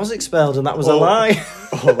 turns out he was expelled and that was a lie.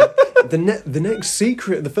 The next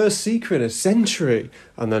secret, the first secret in a century.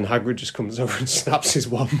 And then Hagrid just comes over and snaps his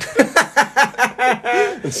wand.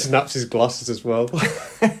 And snaps his glasses as well.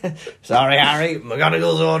 Sorry, Harry,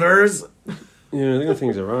 McGonagall's orders. Yeah, I think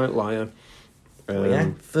things are right, liar.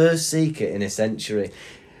 First seeker in a century.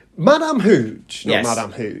 Madame Hooch, not Yes.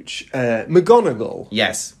 Madame Hooch, McGonagall.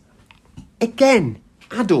 Yes. Again,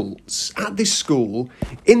 adults at this school,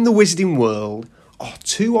 in the wizarding world, are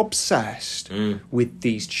too obsessed with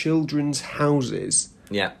these children's houses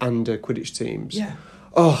and Quidditch teams. Yeah.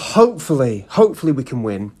 Oh, hopefully we can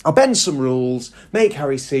win. I'll bend some rules, make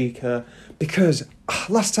Harry Seeker, because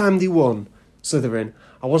last time they won Slytherin,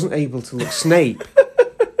 I wasn't able to look Snape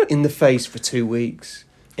in the face for 2 weeks.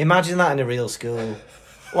 Imagine that in a real school.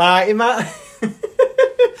 Like, hey,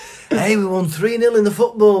 we won 3-0 in the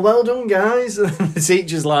football. Well done, guys. And the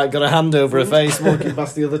teacher's like got a hand over her face walking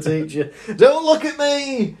past the other teacher. Don't look at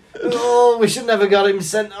me. Oh, we should never got him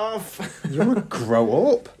sent off. You want to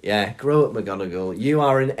grow up? Yeah, grow up, McGonagall. You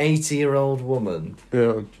are an 80-year-old woman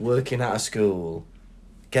working at a school.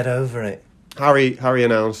 Get over it. Harry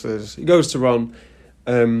announces. He goes to Ron.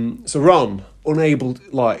 So Ron, unable,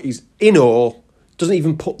 he's in awe. Doesn't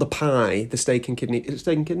even put the pie, the steak and kidney... Is it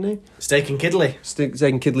steak and kidney? Steak and kiddly. Steak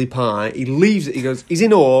and kidney pie. He leaves it. He goes... He's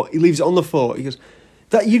in awe. He leaves it on the floor. He goes...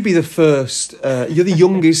 That you'd be the first... you're the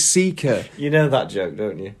youngest seeker. You know that joke,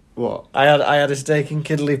 don't you? What? I had a steak and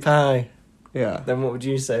kiddly pie. Yeah. Then what would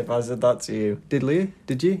you say if I said that to you? Diddly?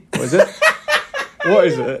 Did you? What is it? What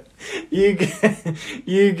is it?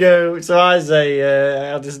 You go... So I say,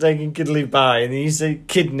 I had a steak and kiddly pie, and then you say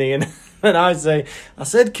kidney, and I say, I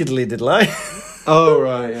said kiddly, did I? Oh,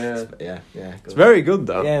 right, yeah. Yeah. It's very good,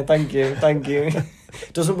 though. Yeah, thank you.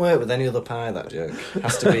 Doesn't work with any other pie, that joke.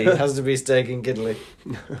 Has to be steak and kiddly.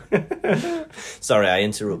 Sorry, I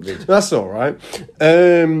interrupted. That's all right.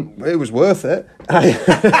 It was worth it.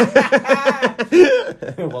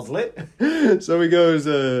 Wasn't it? So he goes,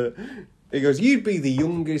 you'd be the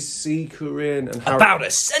youngest seeker in... And about a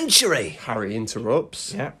century! Harry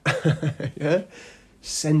interrupts. Yeah. Yeah.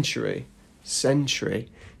 Century.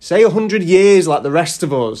 Say 100 years like the rest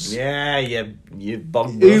of us. Yeah, you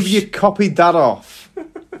bog brush. Who've you copied that off?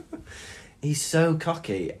 He's so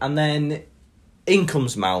cocky. And then in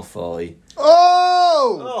comes Malfoy.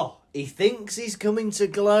 Oh! He thinks he's coming to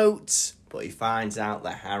gloat, but he finds out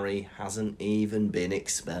that Harry hasn't even been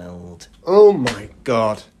expelled. Oh my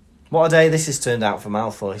God. What a day this has turned out for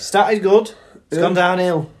Malfoy. Started good. It's gone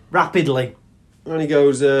downhill rapidly. And he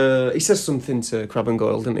goes, he says something to Crabbe and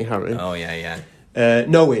Goyle, didn't he, Harry? Oh, yeah.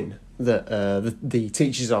 Knowing that the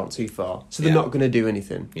teachers aren't too far, so they're not going to do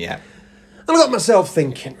anything. Yeah. And I got myself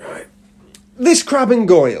thinking, right, this Crabbe and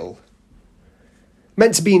Goyle,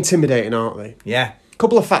 meant to be intimidating, aren't they? Yeah.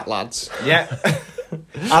 Couple of fat lads. Yeah.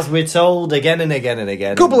 As we're told again and again and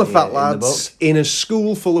again. Couple of fat lads in a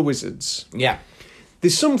school full of wizards. Yeah.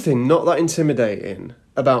 There's something not that intimidating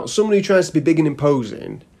about someone who tries to be big and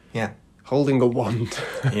imposing. Yeah. Holding a wand.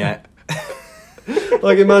 Yeah.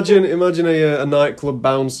 Like, imagine a nightclub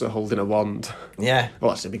bouncer holding a wand. Yeah.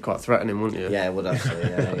 Well, that'd be quite threatening, wouldn't you? Yeah, it would actually.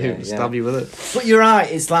 Yeah. Stab you with it. But you're right.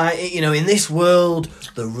 It's like, in this world,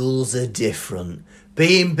 the rules are different.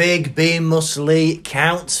 Being big, being muscly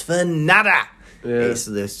counts for nada. Yeah. It's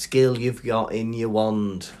the skill you've got in your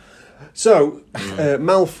wand. So,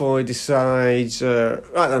 Malfoy decides, right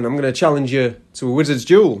then, I'm going to challenge you to a wizard's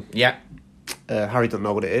duel. Yeah. Harry doesn't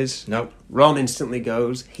know what it is. No. Ron instantly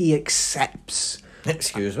goes, he accepts.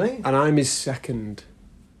 Excuse me? And I'm his second.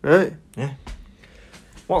 Right? Yeah.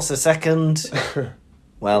 What's the second?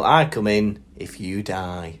 Well, I come in if you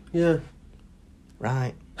die. Yeah.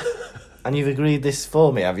 Right. And you've agreed this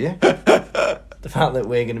for me, have you? The fact that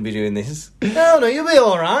we're going to be doing this. No, you'll be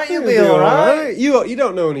all right. You'll be all right. You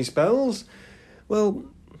don't know any spells. Well,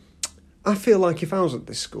 I feel like if I was at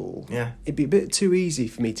this school, it'd be a bit too easy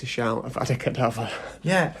for me to shout if I had a cadaver.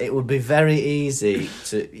 Yeah, it would be very easy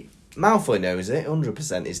to... Malfoy knows it,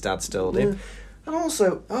 100% his dad's told him. And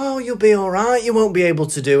also, you'll be all right. You won't be able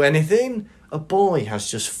to do anything. A boy has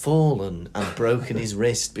just fallen and broken his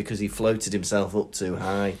wrist because he floated himself up too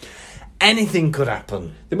high. Anything could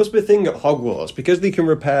happen. There must be a thing at Hogwarts, because they can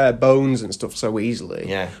repair bones and stuff so easily.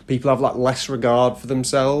 Yeah. People have less regard for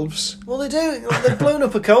themselves. Well, they do. They've blown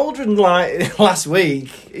up a cauldron last week.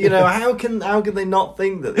 How can they not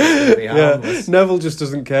think that this is going to be harmless? Neville just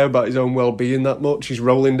doesn't care about his own well-being that much. He's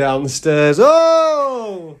rolling down the stairs.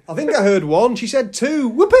 Oh! I think I heard one. She said two.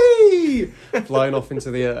 Whoopee! Flying off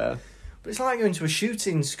into the air. But it's like going to a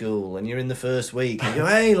shooting school and you're in the first week and you go,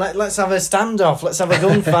 hey, let's have a standoff, let's have a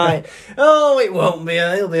gunfight. Oh, it won't be,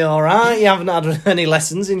 it'll be all right. You haven't had any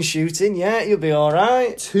lessons in shooting yet, you'll be all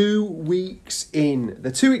right. 2 weeks in.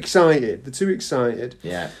 They're too excited.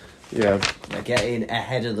 Yeah. Yeah. They're getting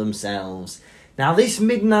ahead of themselves. Now, this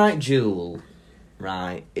Midnight Duel,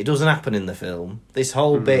 right, it doesn't happen in the film. This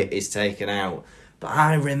whole bit is taken out. But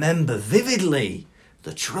I remember vividly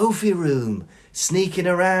the trophy room, sneaking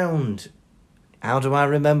around. How do I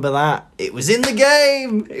remember that? It was in the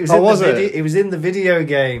game. It was in the video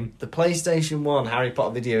game, the PlayStation 1 Harry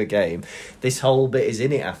Potter video game. This whole bit is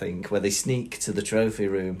in it, I think, where they sneak to the trophy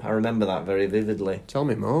room. I remember that very vividly. Tell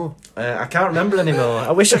me more. I can't remember anymore.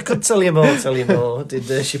 I wish I could tell you more.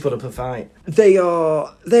 Did she put up a fight? They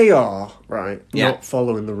are right. Yeah. Not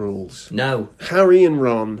following the rules. No. Harry and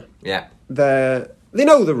Ron. Yeah. They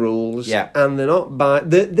know the rules. Yeah. And they're not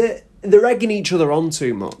they're egging each other on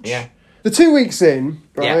too much. Yeah. The 2 weeks in,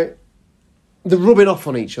 right? Yeah. They're rubbing off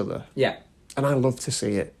on each other. Yeah. And I love to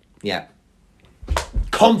see it. Yeah.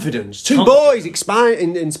 Confidence. Two boys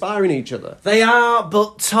inspiring each other. They are,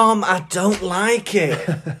 but Tom, I don't like it.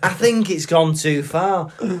 I think it's gone too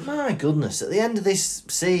far. My goodness, at the end of this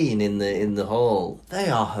scene in the hall, they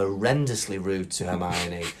are horrendously rude to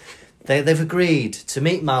Hermione. They've agreed to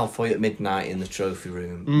meet Malfoy at midnight in the trophy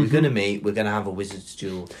room. Mm-hmm. We're going to meet. We're going to have a wizard's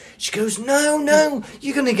duel. She goes, no,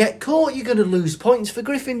 you're going to get caught. You're going to lose points for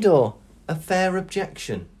Gryffindor. A fair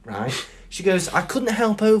objection, right? She goes, I couldn't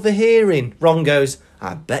help overhearing. Ron goes,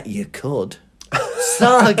 I bet you could.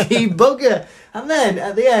 Sarky bugger. And then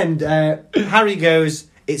at the end, Harry goes,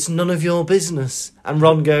 it's none of your business. And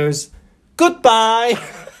Ron goes, goodbye.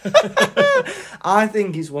 I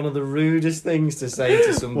think it's one of the rudest things to say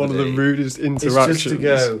to somebody. One of the rudest interactions. It's just to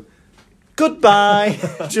go, goodbye,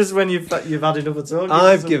 just when you've had enough of talking.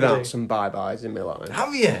 I've given out some bye-byes in my life.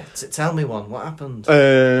 Have you? Tell me one. What happened? I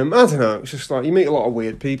don't know. It's just like you meet a lot of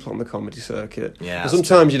weird people on the comedy circuit. Yeah. And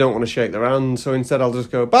sometimes you don't want to shake their hand, so instead I'll just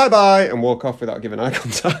go bye-bye and walk off without giving eye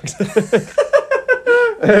contact.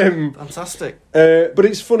 Fantastic. But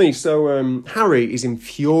it's funny. So Harry is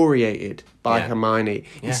infuriated by Hermione.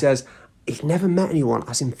 Yeah. He says he's never met anyone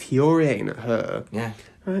as infuriating at her. Yeah.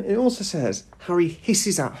 Right? It also says Harry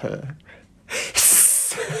hisses at her.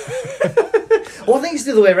 Well, I think it's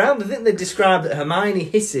the other way around. I think they described that Hermione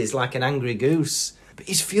hisses like an angry goose, but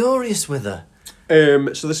he's furious with her.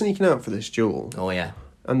 So they're sneaking out for this duel. Oh, yeah.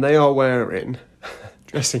 And they are wearing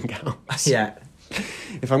dressing gowns. Yeah.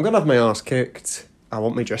 If I'm going to have my arse kicked, I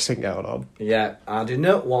want my dressing gown on. Yeah, I do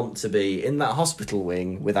not want to be in that hospital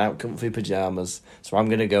wing without comfy pyjamas, so I'm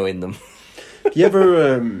going to go in them. You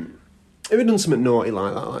ever done something naughty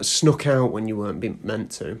like that? Like snuck out when you weren't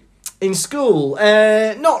meant to? In school,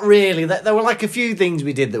 not really. There were like a few things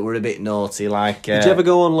we did that were a bit naughty. Like, did you ever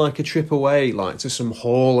go on like a trip away, like to some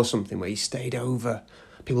hall or something where you stayed over?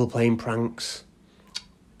 People were playing pranks.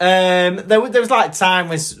 There was like time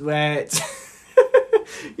where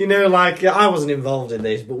you know, like I wasn't involved in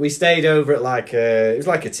this, but we stayed over at like it was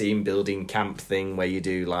like a team building camp thing where you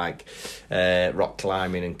do like rock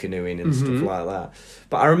climbing and canoeing and stuff like that.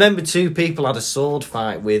 But I remember two people had a sword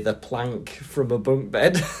fight with a plank from a bunk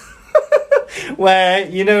bed. Where,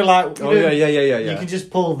 you know, like... Yeah. You can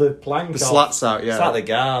just pull the plank off. The slats out, yeah. It's like the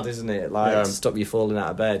guard, isn't it? Like, to stop you falling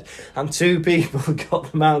out of bed. And two people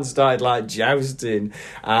got them out and started, like, jousting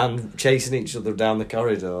and chasing each other down the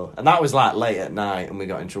corridor. And that was, like, late at night, and we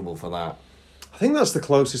got in trouble for that. I think that's the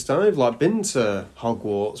closest I've been to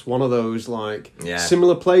Hogwarts. One of those Yeah.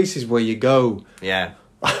 similar places where you go. Yeah.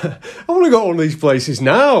 I want to go to one of these places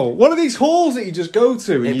now. One of these halls that you just go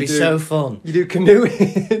to. And It'd be so fun. You do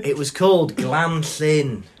canoeing. It was called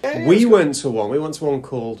Glancing. We went to one. We went to one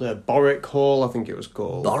called Borwick Hall, I think it was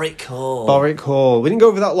called. Borwick Hall. Borwick Hall. We didn't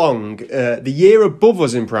go for that long. The year above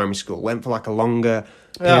us in primary school went for a longer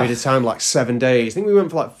period of time, 7 days. I think we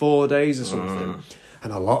went for 4 days or something.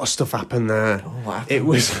 And a lot of stuff happened there. Oh, what happened? It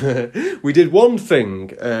was, we did one thing,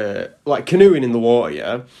 canoeing in the water,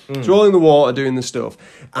 yeah? So we're all in the water doing the stuff.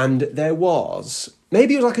 And there was,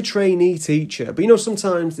 maybe it was a trainee teacher, but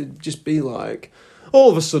sometimes they'd just be all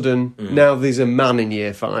of a sudden, now there's a man in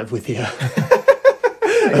year 5 with you.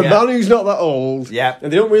 A man who's not that old. Yeah.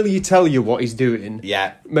 And they don't really tell you what he's doing.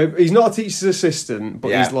 Yeah. Maybe, he's not a teacher's assistant, but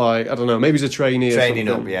he's I don't know, maybe he's a trainee Training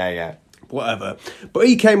or something. up, yeah. Whatever. But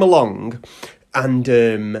he came along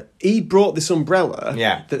and he brought this umbrella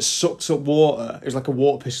that sucks up water. It was like a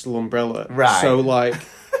water pistol umbrella. Right. So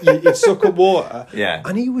you'd suck up water. Yeah.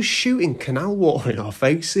 And he was shooting canal water in our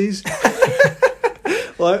faces.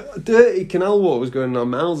 Dirty canal water was going in our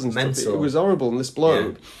mouths and stuff. Mental. It was horrible. And this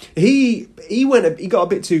bloke, he got a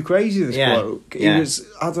bit too crazy, this bloke. He was,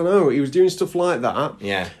 I don't know, he was doing stuff like that.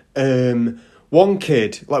 Yeah. One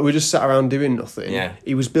kid, we just sat around doing nothing. Yeah.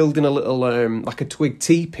 He was building a little, a twig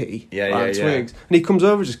teepee. Yeah. Twigs. And he comes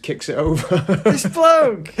over and just kicks it over. This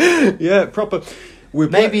bloke! Yeah, proper.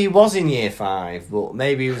 Maybe he was in year 5, but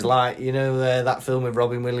maybe he was that film with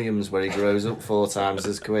Robin Williams where he grows up 4 times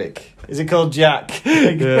as quick. Is it called Jack?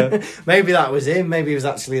 Yeah. Maybe that was him. Maybe he was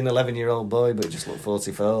actually an 11-year-old boy but just looked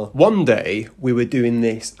 44. One day, we were doing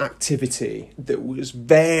this activity that was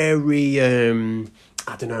very...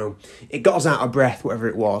 I don't know. It got us out of breath, whatever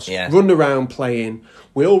it was. Yeah. Running around playing.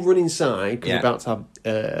 We all run inside because Yeah. we're about to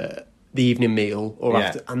have the evening meal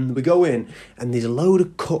after, and we go in and there's a load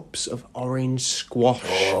of cups of orange squash.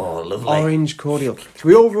 Oh, lovely. Orange cordial. So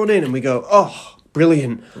we all run in and we go, oh,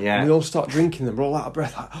 brilliant. Yeah. And we all start drinking them. We're all out of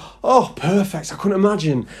breath. Oh, perfect. I couldn't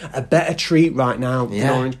imagine a better treat right now than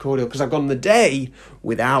orange cordial because I've gone the day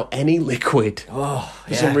without any liquid for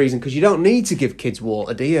some reason because you don't need to give kids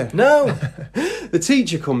water, do you? No. The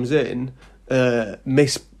teacher comes in,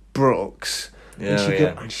 Miss Brooks,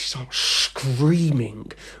 and she starts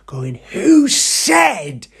screaming, going, "Who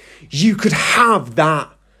said you could have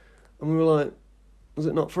that?" And we were like, "Was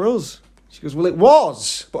it not for us?" She goes, "Well, it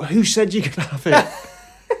was, but who said you could have it?"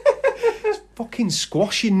 It's fucking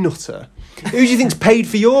squashy nutter. Who do you think's paid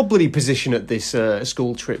for your bloody position at this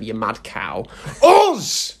school trip, you mad cow?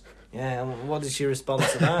 Us! Yeah, and what did she respond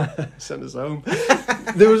to that? Send us home.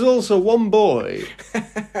 There was also one boy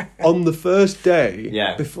on the first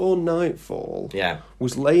day, before nightfall,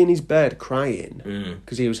 was laying in his bed crying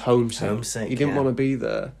because he was homesick. He didn't want to be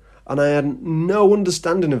there. And I had no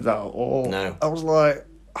understanding of that at all. No. I was like,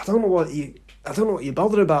 I don't know what you're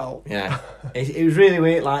bothered about. Yeah, it was really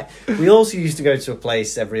weird. We also used to go to a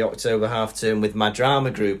place every October half term with my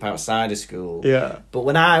drama group outside of school. Yeah. But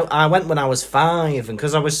when I went when I was 5, and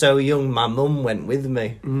because I was so young, my mum went with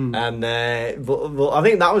me. And but I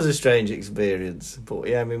think that was a strange experience. But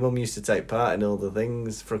yeah, my mum used to take part in all the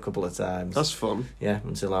things for a couple of times. That's fun. Yeah,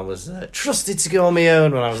 until I was trusted to go on my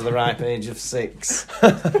own when I was the ripe age of 6.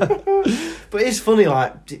 But it's funny,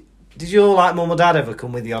 did your mum or dad ever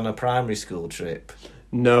come with you on a primary school trip?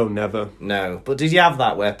 No, never. No, but did you have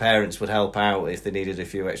that where parents would help out if they needed a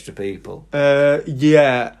few extra people?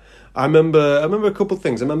 Yeah. I remember a couple of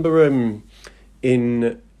things. I remember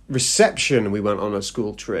in reception we went on a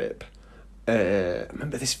school trip. I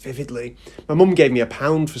remember this vividly. My mum gave me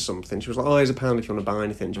 £1 for something. She was like, "Oh, here's £1 if you want to buy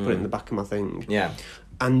anything." She put it in the back of my thing. Yeah.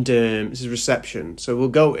 And this is reception, so we'll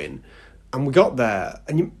go in. And we got there,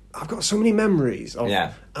 and I've got so many memories of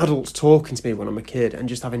adults talking to me when I'm a kid and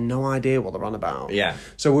just having no idea what they're on about. Yeah.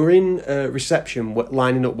 So we're in reception,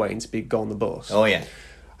 lining up, waiting to go on the bus. Oh, yeah.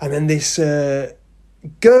 And then this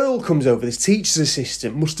girl comes over, this teacher's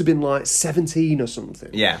assistant, must have been 17 or something.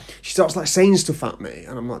 Yeah. She starts saying stuff at me,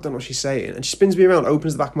 and I'm like, I don't know what she's saying. And she spins me around,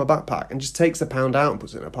 opens the back of my backpack, and just takes the £1 out and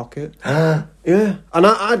puts it in her pocket. Yeah. And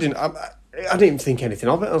I didn't even think anything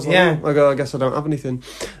of it. I was like, I guess I don't have anything.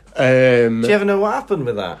 Do you ever know what happened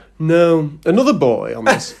with that? No. Another boy on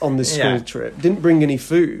this school trip didn't bring any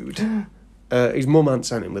food. His mum hadn't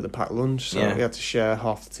sent him with a packed lunch, so he had to share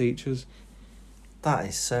half the teachers. That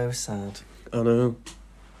is so sad. I know.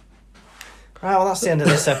 Right, well, that's the end of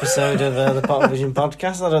this episode of the Pot Vision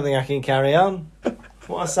podcast. I don't think I can carry on.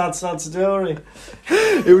 What a sad story.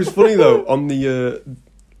 It was funny though on the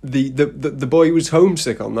boy who was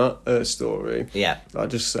homesick on that story. Yeah, that I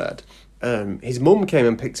just said. His mum came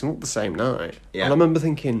and picked him up the same night. Yeah. And I remember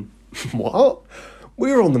thinking, What?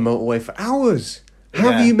 We were on the motorway for hours. How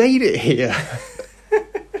Yeah. have you made it here?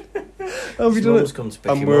 How have you done Mum's it? come to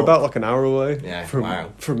pick And him we're up. about like an hour away Yeah, from, wow.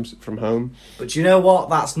 from home. But you know what?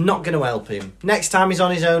 That's not going to help him. Next time he's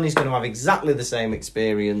on his own, he's going to have exactly the same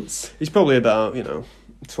experience. He's probably about,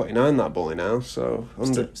 29, that boy now, so...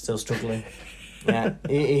 Still struggling. Yeah,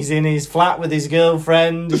 he's in his flat with his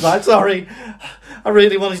girlfriend. He's like, sorry, I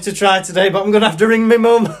really wanted to try today, but I'm going to have to ring my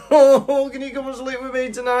mum. Oh, can you come and sleep with me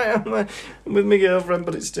tonight? I'm with my girlfriend,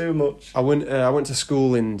 but it's too much. I went to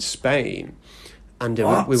school in Spain, and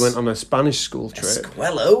What? we went on a Spanish school trip.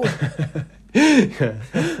 Escuelo?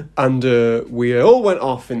 And we all went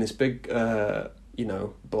off in this big,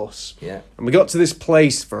 bus. Yeah. And we got to this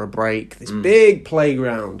place for a break, this big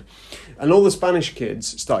playground. And all the Spanish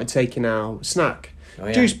kids started taking our snack. Oh,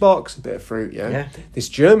 yeah. Juice box, a bit of fruit, yeah? Yeah. This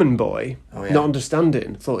German boy, Oh, yeah. not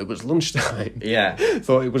understanding, thought it was lunchtime. Yeah.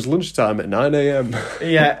 Thought it was lunchtime at 9 a.m.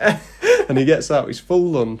 Yeah. And he gets out his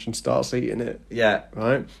full lunch and starts eating it. Yeah.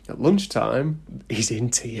 Right? At lunchtime, he's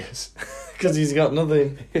in tears. Because he's got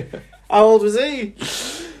nothing. How old was he?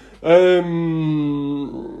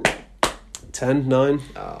 10, 9.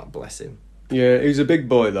 Oh, bless him. Yeah, he was a big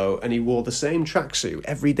boy though, and he wore the same tracksuit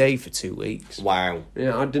every day for 2 weeks. Wow.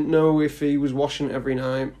 Yeah, I didn't know if he was washing it every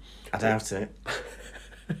night. I doubt it.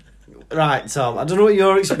 Right, Tom, I don't know what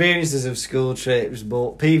your experiences of school trips,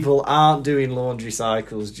 but people aren't doing laundry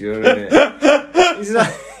cycles during it.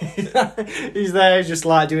 He's there just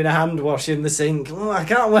like doing a hand wash in the sink. Oh, I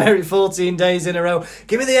can't wear it 14 days in a row.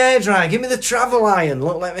 Give me the hairdryer, give me the travel iron.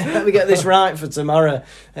 Look, let me get this right for tomorrow.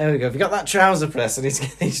 There we go. Have you got that trouser press and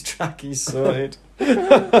his trackies sorted?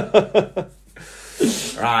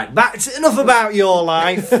 Right, enough about your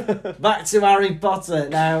life. Back to Harry Potter.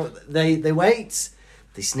 Now, they wait.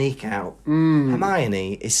 They sneak out.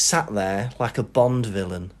 Hermione is sat there like a Bond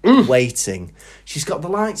villain, waiting. She's got the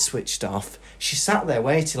light switched off. She's sat there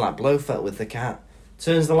waiting like Blofeld with the cat.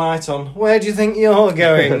 Turns the light on. Where do you think you're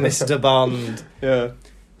going, Mr. Bond? Yeah.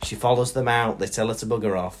 She follows them out. They tell her to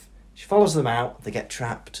bugger off. She follows them out. They get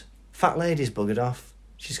trapped. Fat lady's buggered off.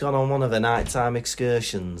 She's gone on one of her nighttime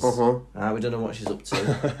excursions. Right, we don't know what she's up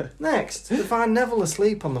to. Next, they find Neville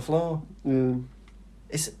asleep on the floor.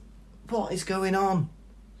 What is going on?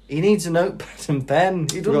 He needs a notepad and pen.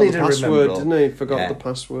 He doesn't need the a password, remember. didn't he? Forgot the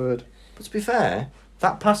password. But to be fair,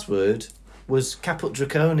 that password was Caput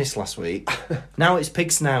Draconis last week. Now it's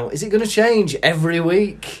Pig Snout. Is it going to change every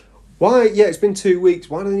week? Why? Yeah, it's been 2 weeks.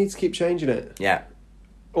 Why do they need to keep changing it? Yeah.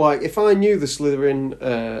 Like, if I knew the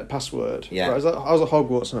Slytherin password, Yeah. right, I was at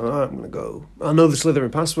Hogwarts, and I'm going to go. I know the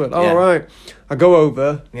Slytherin password. Oh, Yeah. right. I go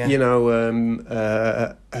over, Yeah.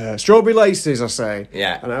 strawberry laces, I say.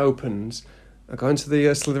 Yeah. And it opens. I go into the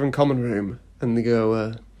Slytherin common room, and they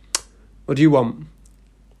go, what do you want?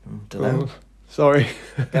 Don't know. Oh, sorry.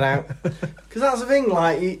 Get out. Because that's the thing,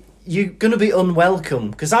 like, you're going to be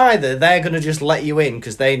unwelcome. Because either they're going to just let you in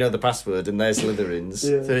because they know the password and they're Slytherins.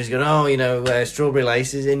 Yeah. So he's going, strawberry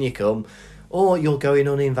laces, in you come. Or you're going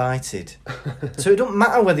uninvited. So it don't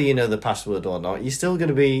matter whether you know the password or not. You're still going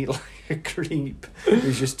to be like a creep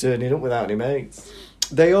who's just turning up without any mates.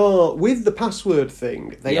 They are, with the password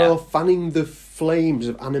thing, they Yeah. are fanning the flames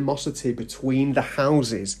of animosity between the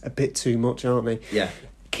houses a bit too much, aren't they? Yeah.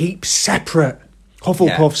 Keep separate.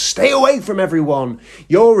 Hufflepuff, Yeah. stay away from everyone.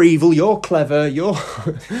 You're evil, you're clever,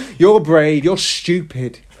 you're brave, you're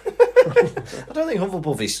stupid. I don't think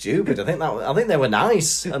Hufflepuff is stupid. I think they were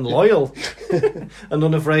nice and loyal and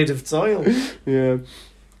unafraid of toil. Yeah.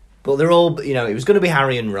 But they're all, it was going to be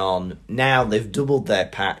Harry and Ron. Now they've doubled their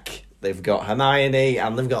pack. They've got Hermione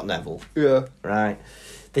and they've got Neville. Yeah. Right.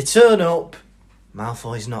 They turn up.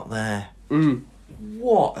 Malfoy's not there.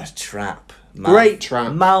 What a trap. Great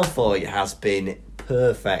trap. Malfoy has been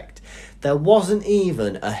perfect. There wasn't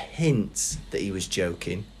even a hint that he was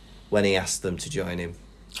joking when he asked them to join him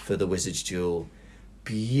for the Wizard's Duel.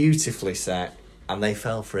 Beautifully set. And they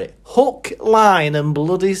fell for it. Hook, line and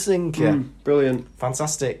bloody sinker. Brilliant.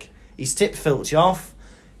 Fantastic. He's tipped Filch off.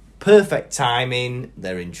 Perfect timing.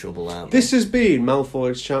 They're in trouble, aren't they? This has been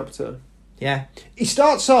Malfoy's chapter. Yeah. He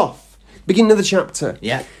starts off, beginning of the chapter.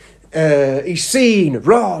 Yeah. He's seen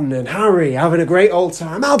Ron and Harry having a great old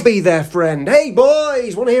time. I'll be their friend. Hey,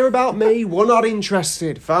 boys, want to hear about me? We're not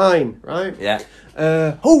interested. Fine, right? Yeah.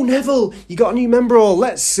 Oh, Neville, you got a new member all.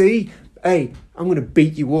 Let's see. Hey, I'm going to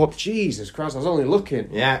beat you up. Jesus Christ, I was only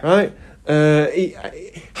looking. Yeah. Right?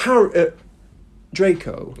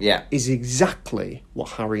 Draco Yeah. is exactly what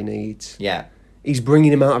Harry needs. Yeah. He's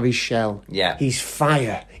bringing him out of his shell. Yeah. He's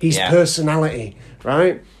fire. He's Yeah. personality,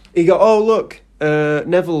 right? He go, oh, look,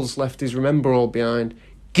 Neville's left his remember all behind.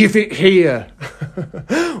 Give it here.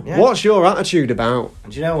 What's your attitude about?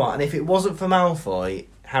 And do you know what? And if it wasn't for Malfoy,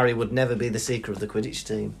 Harry would never be the seeker of the Quidditch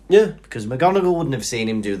team. Yeah. Because McGonagall wouldn't have seen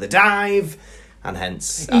him do the dive, and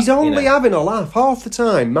hence... He's only having a laugh. Half the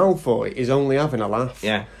time, Malfoy is only having a laugh.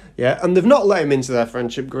 Yeah. Yeah, and they've not let him into their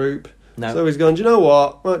friendship group. No. So he's gone, do you know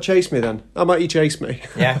what? Well, chase me then. How about you chase me?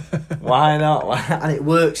 Yeah, why not? And it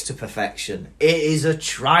works to perfection. It is a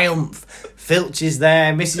triumph. Filch is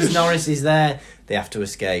there, Mrs. Norris is there. They have to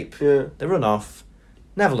escape. Yeah. They run off.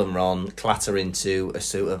 Neville and Ron clatter into a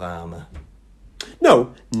suit of armour.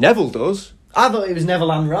 No, Neville does. I thought it was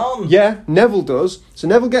Neville and Ron. Yeah, Neville does. So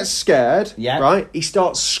Neville gets scared, Yeah. right? He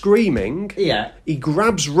starts screaming. Yeah. He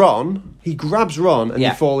grabs Ron, and Yeah.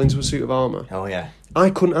 they fall into a suit of armour. Oh, yeah. I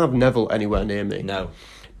couldn't have Neville anywhere near me. No.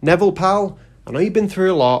 Neville, pal, I know you've been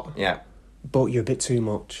through a lot, Yeah. but you're a bit too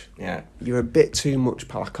much. Yeah. You're a bit too much,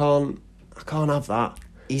 pal. I can't have that.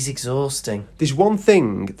 He's exhausting. There's one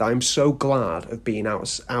thing that I'm so glad of being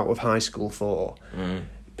out of high school for.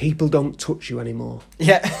 People don't touch you anymore.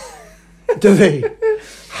 Yeah. Do they?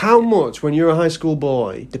 How much, when you're a high school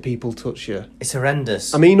boy, do people touch you? It's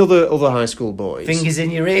horrendous. I mean, other high school boys. Fingers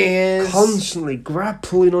in your ears. Constantly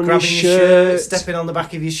pulling on Grabbing your your shirt. shirt. Stepping on the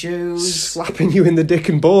back of your shoes. Slapping you in the dick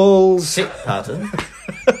and balls. Pardon?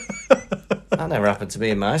 That never happened to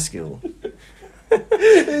me in my school.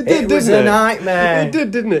 It was a nightmare. It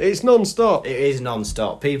did, didn't it? It's non-stop. It is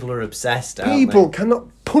non-stop. People are obsessed, aren't People cannot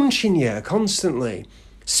punching you constantly.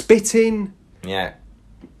 Spitting. Yeah.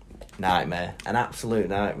 Nightmare. An absolute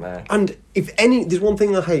nightmare. And there's one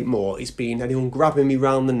thing I hate more, is being anyone grabbing me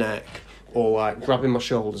round the neck or like grabbing my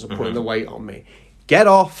shoulders and putting the weight on me. Get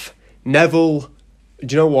off, Neville.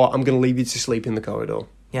 Do you know what? I'm going to leave you to sleep in the corridor.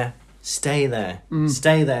 Yeah. Stay there.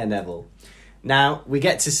 Stay there, Neville. Now, we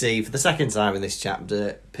get to see, for the second time in this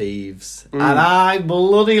chapter, Peeves. And I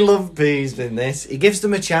bloody love Peeves in this. He gives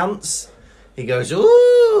them a chance. He goes,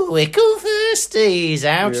 ooh, Wickle Thirsties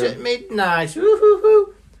out at midnight.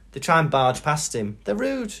 Ooh. They try and barge past him. They're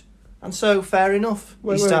rude. And so, fair enough.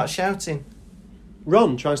 He starts shouting.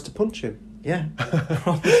 Ron tries to punch him. Yeah.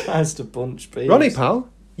 Ron tries to punch Peeves. Ronnie, pal,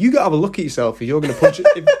 you got to have a look at yourself if you're going to punch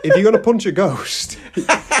if you're going to punch a ghost.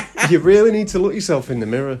 You really need to look yourself in the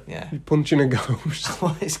mirror. Yeah. You're punching a ghost.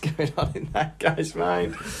 What is going on in that guy's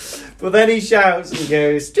mind? But then he shouts and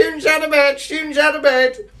goes, students out of bed, students out of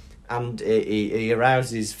bed. And he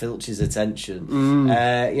arouses Filch's attention.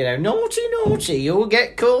 Naughty, you'll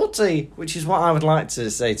get caughty. Which is what I would like to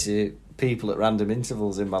say to people at random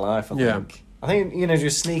intervals in my life, I think. I think,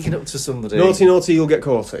 just sneaking up to somebody. Naughty, you'll get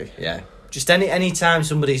caughty. Yeah. Just any time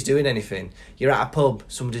somebody's doing anything. You're at a pub,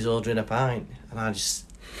 somebody's ordering a pint, and I just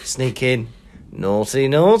sneak in. Naughty,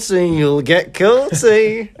 you'll get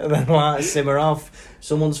caughty. And then simmer off.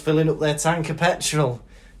 Someone's filling up their tank of petrol.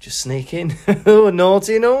 Just sneak in. Oh,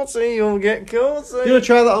 naughty, you'll get caughty. You want to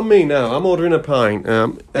try that on me now? I'm ordering a pint.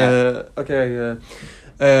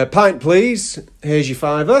 Pint, please. Here's your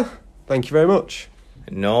 £5. Thank you very much.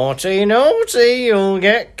 Naughty, you'll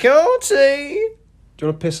get caughty. Do you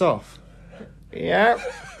want to piss off? Yeah.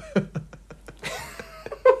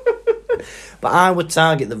 But I would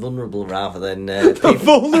target the vulnerable rather than the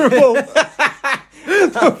vulnerable.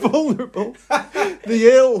 The vulnerable, the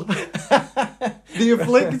ill, the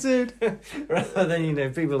afflicted. Rather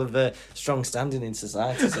than, people of strong standing in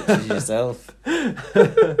society, such as yourself.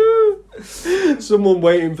 Someone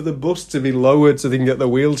waiting for the bus to be lowered so they can get the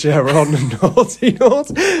wheelchair on. Naughty.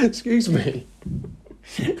 Excuse me.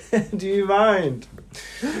 Do you mind?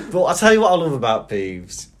 But I'll tell you what I love about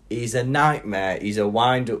Peeves. He's a nightmare. He's a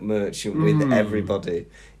wind-up merchant with everybody.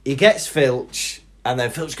 He gets Filch... And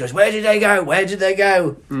then Filch goes, where did they go? Where did they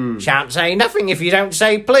go? Shan't say nothing if you don't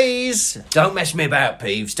say please. Don't mess me about,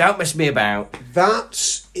 Peeves. Don't mess me about.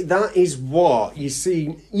 That is what, you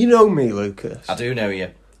see, you know me, Lucas. I do know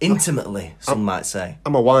you. Intimately, some might say.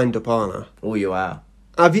 I'm a wind-up, aren't I? Oh, you are.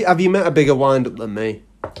 Have you met a bigger wind-up than me?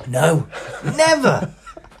 No. Never.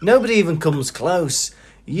 Nobody even comes close.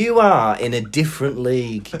 You are in a different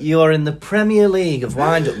league. You are in the Premier League of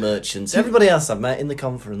wind-up merchants. Everybody else I've met in the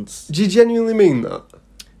conference. Do you genuinely mean that?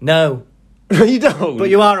 No. You don't?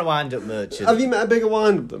 But you are a wind-up merchant. Have you met a bigger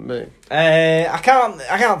wind-up than me? I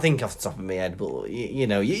can't think off the top of my head, but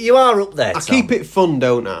you are up there, Tom. I keep it fun,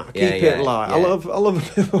 don't I? I keep it light. Yeah. I love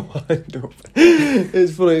a bit of a wind-up.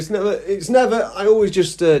 It's funny. It's never. I always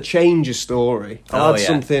just change a story. I'll add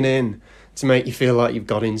something in to make you feel like you've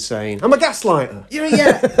gone insane. I'm a gaslighter.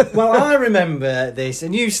 Yeah. Well, I remember this,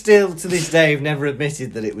 and you still, to this day, have never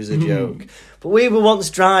admitted that it was a joke. But we were once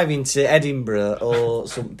driving to Edinburgh or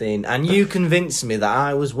something, and you convinced me that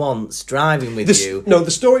I was once driving with you. No,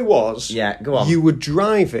 the story was... Yeah, go on. You were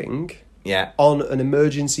driving Yeah. on an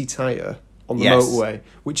emergency tyre on the Yes. motorway,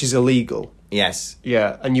 which is illegal. Yes.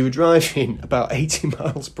 Yeah, and you were driving about 80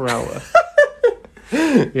 miles per hour.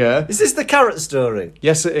 Yeah. Is this the carrot story?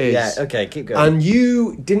 Yes, it is. Yeah, okay, keep going. And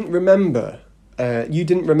you didn't remember. And you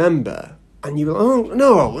were like,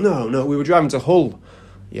 oh, no. We were driving to Hull.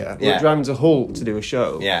 Yeah, we were driving to Hull to do a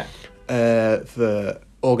show. Yeah.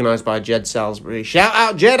 Organised by Jed Salisbury. Shout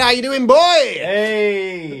out, Jed, how you doing, boy?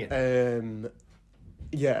 Hey!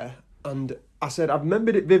 Yeah, and I said, I've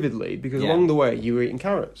remembered it vividly because Yeah. along the way you were eating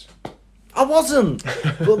carrots. I wasn't.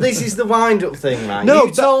 But this is the wind-up thing, right? No,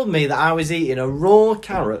 You told me that I was eating a raw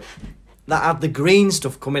carrot that had the green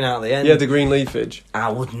stuff coming out the end. Yeah, the green leafage. I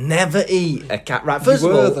would never eat a carrot. Right, First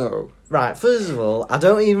first of all, I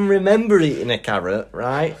don't even remember eating a carrot,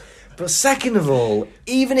 right? But second of all,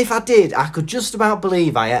 even if I did, I could just about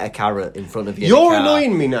believe I ate a carrot in front of you. You're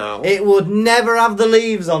annoying me now. It would never have the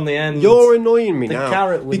leaves on the end. You're annoying me The now.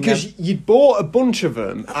 carrot would because you'd bought a bunch of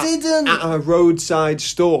them didn't. at a roadside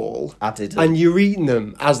stall. I didn't. And you're eating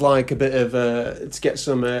them as like a bit of to get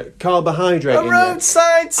some carbohydrate A in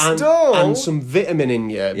roadside you. stall? And some vitamin in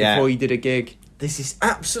you Yeah. before you did a gig. This is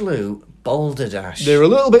absolute balderdash. They're a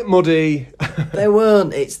little bit muddy. They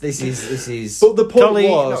weren't. This is. But the point Collie-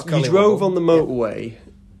 was, not collie you drove wobble. on the motorway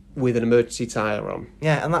with an emergency tyre on.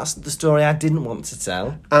 Yeah, and that's the story I didn't want to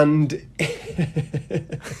tell. And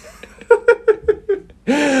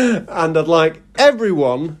and I'd like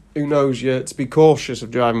everyone who knows you to be cautious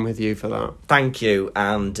of driving with you for that. Thank you,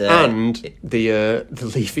 and The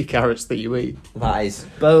leafy carrots that you eat. that is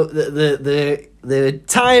both the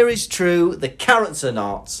tyre is true, the carrots are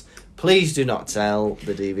not. Please do not tell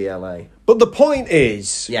the DVLA. But the point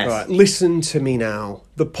is, Yes. right, listen to me now.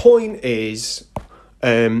 The point is,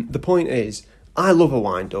 I love a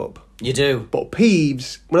wind up. You do. But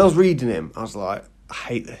Peeves, when I was reading him, I was like, I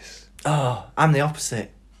hate this. Oh, I'm the opposite.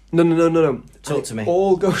 No. Talk to me. It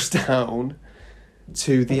all goes down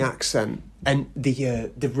to the accent and the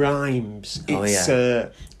rhymes. Oh, It's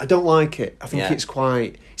I don't like it. I think it's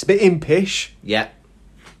a bit impish. Yeah.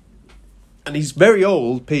 And he's very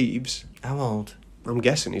old, Peeves. How old? I'm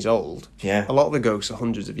guessing he's old. Yeah. A lot of the ghosts are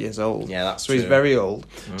hundreds of years old. Yeah, that's so he's true. very old.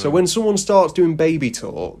 So when someone starts doing baby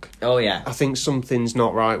talk, Oh, yeah. I think something's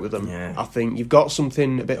not right with them. Yeah. I think you've got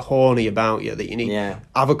something a bit horny about you that you need. Yeah.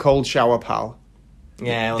 Have a cold shower, pal.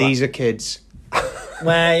 Yeah. Well, These are kids.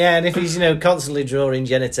 well, yeah, and if he's, constantly drawing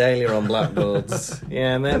genitalia on blackboards,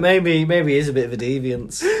 yeah, maybe he is a bit of a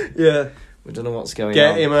deviance. Yeah. We don't know what's going on.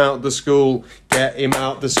 Get him out the school. Get him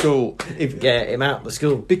out the school. Get him out the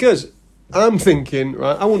school. Because I'm thinking,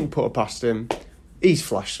 right, I wouldn't put it past him. He's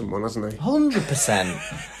flashed someone, hasn't he?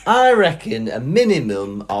 100%. I reckon a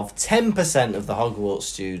minimum of 10% of the Hogwarts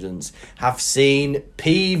students have seen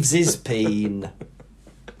Peeves's peen.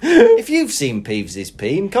 If you've seen Peeves's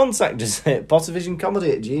peen, contact us at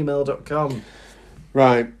pottervisioncomedy@gmail.com.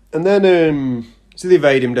 Right. And then, so they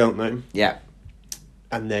evade him, don't they? Yeah.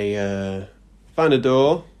 And they find a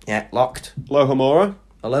door. Yeah, locked. Lohomora.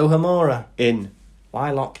 Alohomora. In.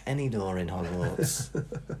 Why lock any door in Hogwarts?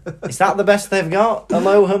 Is that the best they've got?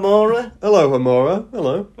 Alohomora? Lohomora.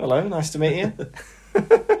 Hello. Hello, nice to meet you.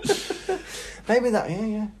 Maybe that,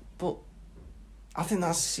 yeah. But I think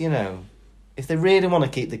that's, if they really want to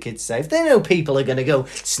keep the kids safe, they know people are going to go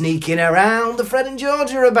sneaking around. The Fred and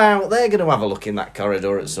George are about. They're going to have a look in that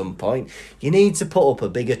corridor at some point. You need to put up a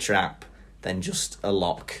bigger trap than just a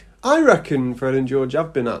lock. I reckon Fred and George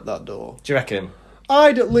have been at that door. Do you reckon?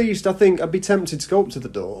 I'd be tempted to go up to the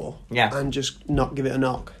door. Yeah. And just not give it a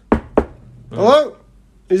knock. Hello?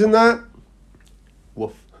 Who's in there?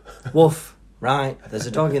 Woof. Woof. Right, there's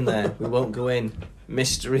a dog in there. We won't go in.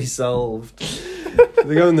 Mystery solved.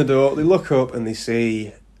 They go in the door, they look up and they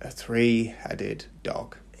see a 3-headed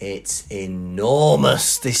dog. It's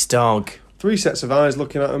enormous, this dog. 3 sets of eyes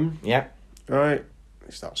looking at them. Yeah. Right.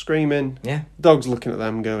 They start screaming. Yeah. Dog's looking at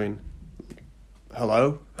them going,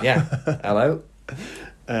 hello? Yeah. Hello?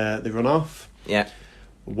 They run off. Yeah.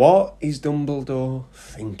 What is Dumbledore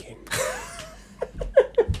thinking?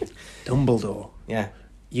 Dumbledore. Yeah.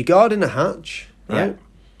 You're guarding a hatch, right? Yeah.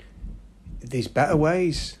 There's better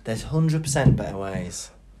ways. There's 100% better ways.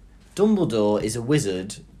 Dumbledore is a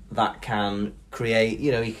wizard that can create,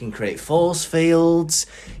 he can create force fields,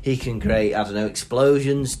 he can create,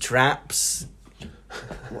 explosions, traps.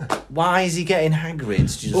 Why is he getting Hagrid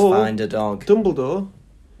to just find a dog? Dumbledore,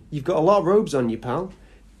 you've got a lot of robes on you, pal.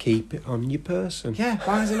 Keep it on your person. Yeah,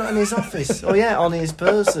 why is he not in his office? Oh yeah, on his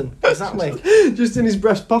person. Exactly. Just in his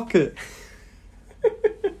breast pocket.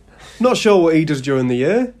 Not sure what he does during the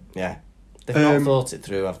year. Yeah. They've not thought it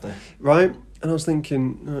through, have they? Right, and I was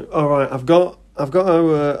thinking, all right, I've got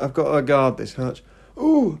to guard this hatch.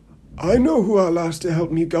 Ooh, I know who I'll ask to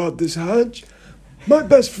help me guard this hatch. My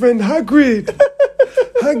best friend Hagrid.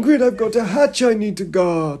 Hagrid, I've got a hatch I need to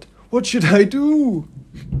guard. What should I do?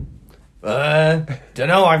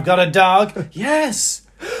 Dunno, I've got a dog. Yes,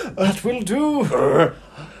 that will do.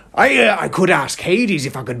 I could ask Hades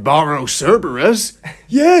if I could borrow Cerberus.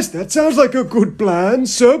 Yes, that sounds like a good plan.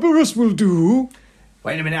 Cerberus will do.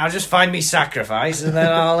 Wait a minute, I'll just find me sacrifice and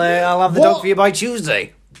then I'll have the dog for you by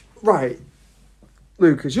Tuesday. Right.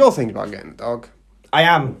 Lucas, you're thinking about getting a dog. I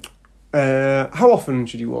am. How often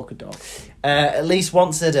should you walk a dog? At least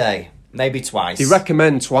once a day. Maybe twice. They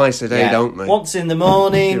recommend twice a day, don't they? Once in the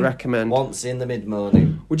morning. They recommend. Once in the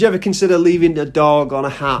mid-morning. Would you ever consider leaving a dog on a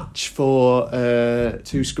hatch for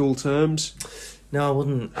 2 school terms? No, I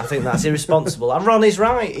wouldn't. I think that's irresponsible. And Ron is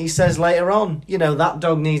right. He says later on, that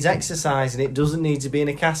dog needs exercise and it doesn't need to be in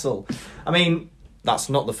a castle. I mean, that's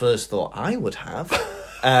not the first thought I would have,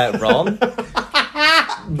 Ron.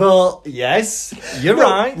 But, yes, you're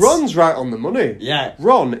right. Ron's right on the money. Yeah.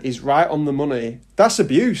 Ron is right on the money. That's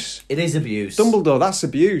abuse. It is abuse. Dumbledore, that's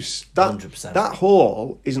abuse. 100%. That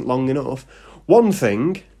hall isn't long enough. One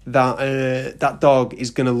thing, that dog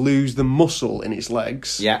is going to lose the muscle in its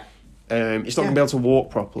legs. Yeah. It's not going to be able to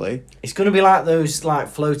walk properly. It's going to be like those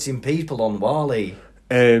floating people on Wall-E.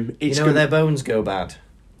 When their bones go bad.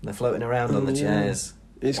 They're floating around on the chairs.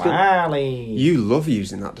 Wall-E. You love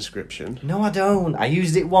using that description. No, I don't. I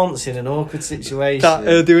used it once in an awkward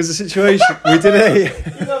situation. There was a situation. We did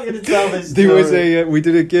You're not going to tell this story. We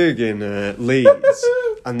did a gig in Leeds,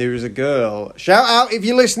 and there was a girl. Shout out if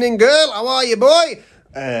you're listening, girl. How are you, boy?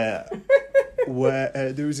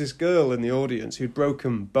 Where there was this girl in the audience who'd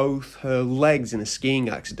broken both her legs in a skiing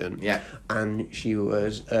accident. Yeah. And she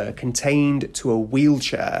was contained to a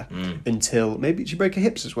wheelchair until maybe she broke her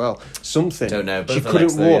hips as well. Something. Don't know. Both she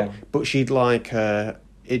couldn't walk, but she'd lost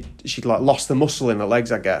the muscle in her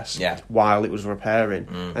legs, I guess. Yeah. While it was repairing,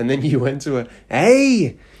 and then you went to her.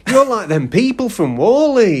 Hey, you're like them people from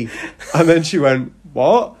Wall-E, and then she went.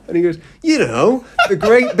 What? And he goes, the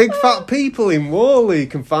great big fat people in Wall-E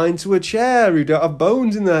confined to a chair who don't have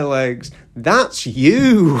bones in their legs. That's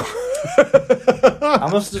you. I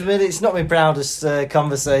must admit, it's not my proudest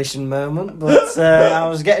conversation moment, but I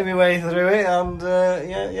was getting my way through it, and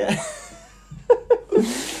yeah.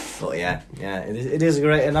 But yeah, it is a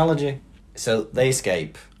great analogy. So they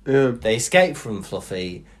escape. Yeah. They escape from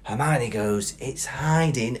Fluffy. Hermione goes, it's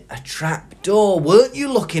hiding a trap door. Weren't you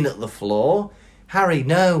looking at the floor? Harry,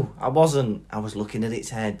 no, I wasn't. I was looking at its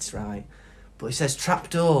heads, right? But it says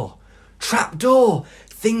trapdoor. Trapdoor!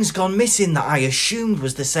 Things gone missing that I assumed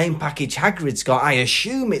was the same package Hagrid's got. I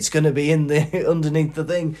assume it's going to be in the underneath the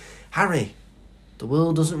thing. Harry, the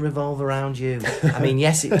world doesn't revolve around you. I mean,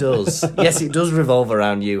 yes, it does. Yes, it does revolve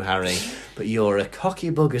around you, Harry. But you're a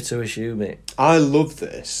cocky bugger to assume it. I love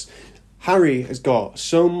this. Harry has got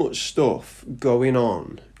so much stuff going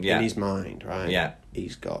on in his mind, right? Yeah.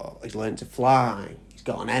 He's learned to fly. He's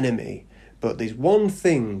got an enemy. But there's one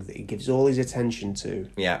thing that he gives all his attention to.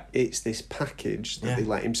 Yeah. It's this package that they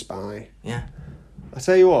let him spy. Yeah. I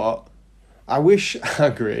tell you what, I wish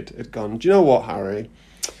Hagrid had gone, do you know what, Harry?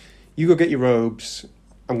 You go get your robes.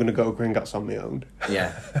 I'm going to go Gringotts on my own.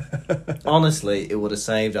 Yeah. Honestly, it would have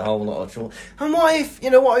saved a whole lot of trouble. And what if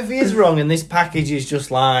he is wrong and this package is just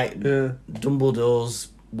like Dumbledore's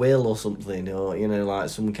will or something, or like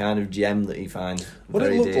some kind of gem that he finds. What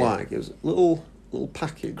did it look like? It was a little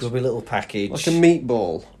package. Could be a little package, like a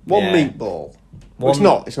meatball. One meatball. It's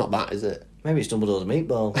not. It's not that, is it? Maybe it's Dumbledore's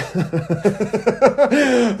meatball.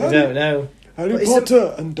 I don't know. Harry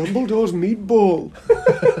Potter and Dumbledore's meatball.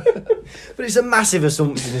 But it's a massive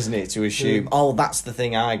assumption, isn't it, to assume, that's the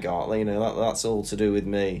thing I got. That's all to do with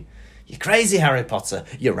me. You're crazy, Harry Potter.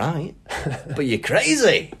 You're right, but you're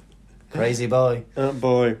crazy. Crazy boy. That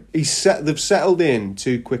boy. They've settled in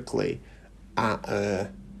too quickly at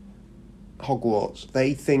Hogwarts.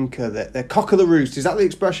 They think that they're cock of the roost. Is that the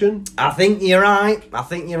expression? I think you're right.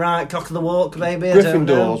 Cock of the walk, baby.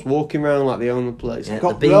 Gryffindors walking around like they own the place. Yeah, I've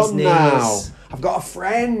got the bee's knees. Now. I've got a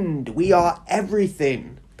friend. We are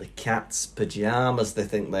everything. The cat's pyjamas, they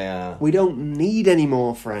think they are. We don't need any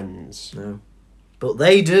more friends. No. But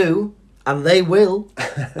they do, and they will,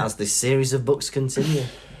 as this series of books continue.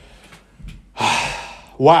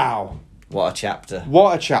 Wow. What a chapter.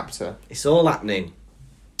 What a chapter. It's all happening.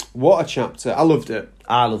 What a chapter. I loved it.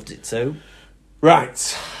 I loved it too.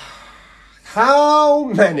 Right. How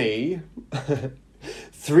many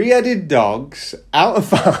three-headed dogs out of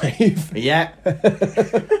 5 Yeah.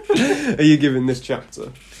 are you giving this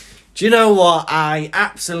chapter? Do you know what? I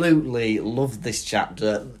absolutely loved this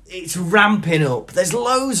chapter. It's ramping up. There's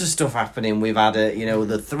loads of stuff happening. We've had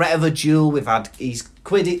the threat of a duel. He's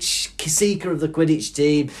Quidditch, seeker of the Quidditch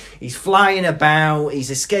team. He's flying about. He's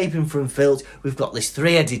escaping from Filch. We've got this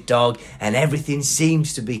three-headed dog, and everything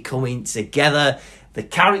seems to be coming together. The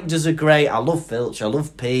characters are great. I love Filch. I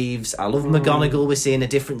love Peeves. I love McGonagall. We're seeing a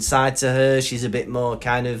different side to her. She's a bit more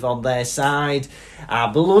kind of on their side. I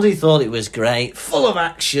bloody thought it was great. Full of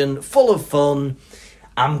action. Full of fun.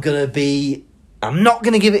 I'm not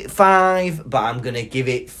going to give it 5, but I'm going to give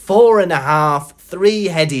it 4.5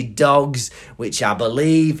 three-headed dogs, which I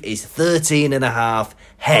believe is 13.5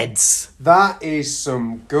 heads. That is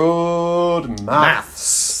some good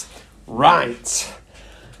maths. Right.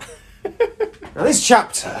 Now this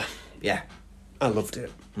chapter, yeah, I loved it.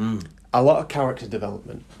 A lot of character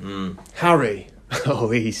development. Harry,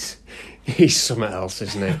 he's something else,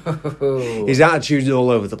 isn't he? His attitude's all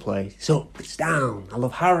over the place. It's up, it's down. I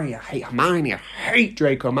love Harry, I hate Hermione, I hate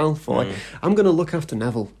Draco Malfoy. I'm going to look after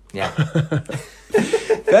Neville. Yeah.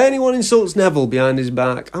 If anyone insults Neville behind his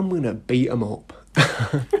back, I'm going to beat him up.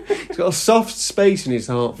 He's got a soft space in his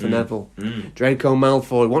heart for Neville. Draco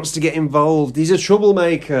Malfoy wants to get involved. He's a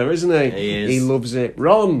troublemaker, isn't he? He is. He loves it.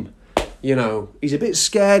 Ron, he's a bit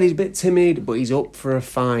scared, he's a bit timid, but he's up for a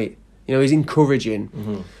fight. He's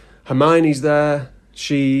encouraging. Hermione's there.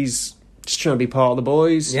 She's just trying to be part of the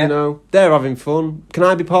boys, They're having fun. Can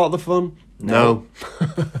I be part of the fun? No.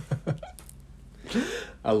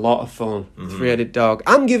 A lot of fun. Three-headed dog.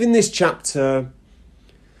 I'm giving this chapter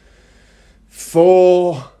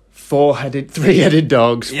 4 three-headed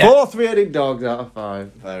dogs. Yeah. 4 three-headed dogs out of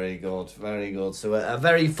 5. Very good, very good. So a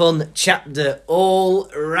very fun chapter all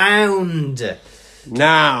round.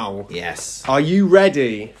 Now, yes. Are you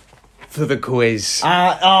ready for the quiz?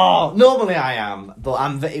 Normally I am,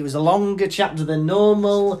 but it was a longer chapter than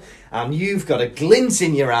normal, and you've got a glint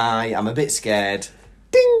in your eye. I'm a bit scared.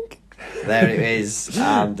 Ding! There it is.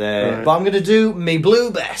 And right. But I'm going to do me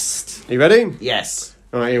blue best. You ready? Yes.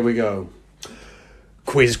 All right, here we go.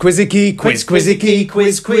 Quiz, quizzicky, quiz, quizzicky,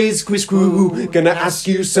 quiz, quiz, quiz, crew. Gonna ask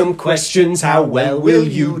you some questions, how well will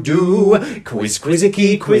you do? Quiz,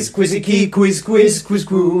 quizzicky, quiz, quizzicky, quiz, quiz, quiz,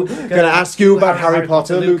 crew. Gonna ask you about Harry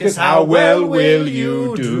Potter, Lucas, how well will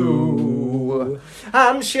you do?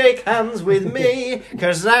 And shake hands with me,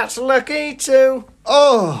 'cause that's lucky too.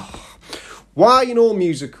 Oh, why in all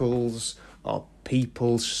musicals are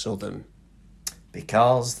people southern?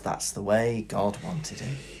 Because that's the way God wanted it.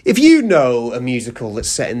 If you know a musical that's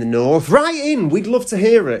set in the north, write in. We'd love to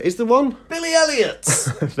hear it. Is there one? Billy Elliot.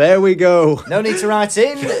 There we go. No need to write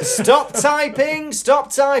in. Stop typing.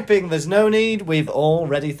 Stop typing. There's no need. We've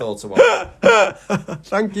already thought of one.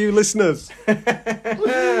 Thank you, listeners.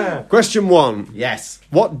 Question 1. Yes.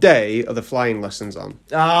 What day are the flying lessons on?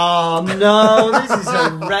 Oh, no. This is a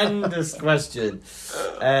horrendous question.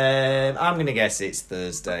 I'm going to guess it's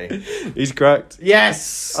Thursday. He's correct.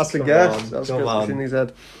 Yes. That's a Come guess. on, That's come good. on. It's in his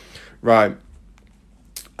head. Right.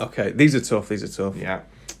 Okay, these are tough. Yeah.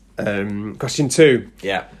 Question 2.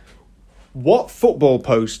 Yeah. What football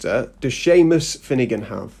poster does Seamus Finnegan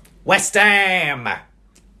have? West Ham.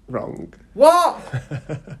 Wrong. What?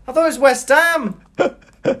 I thought it was West Ham.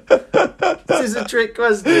 This is a trick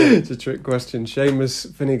question. It's a trick question.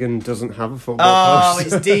 Seamus Finnegan doesn't have a football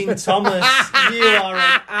poster. It's Dean Thomas. You are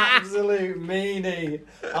an absolute meanie.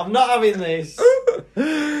 I'm not having this.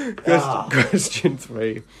 Question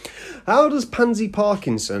 3. How does Pansy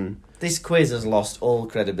Parkinson... This quiz has lost all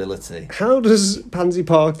credibility. How does Pansy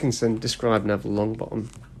Parkinson describe Neville Longbottom?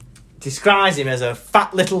 Describes him as a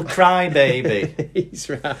fat little crybaby. He's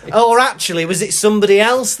right. Or actually, was it somebody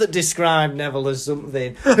else that described Neville as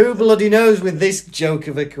something? Who bloody knows with this joke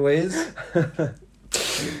of a quiz?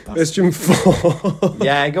 Question 4.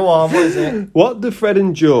 Yeah, go on, what is it? What do Fred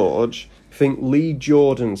and George think Lee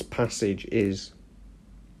Jordan's passage is?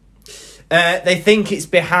 They think it's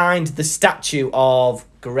behind the statue of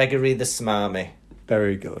Gregory the Smarmy.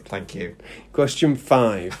 Very good. Thank you. Question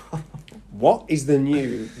 5. What is the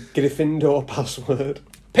new Gryffindor password?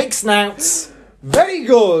 Pig snouts. Very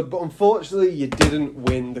good, but unfortunately you didn't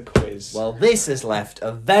win the quiz. Well, this has left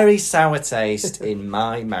a very sour taste in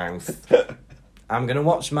my mouth. I'm going to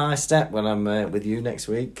watch my step when I'm with you next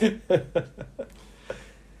week.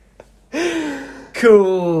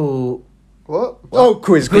 Cool. What? Oh,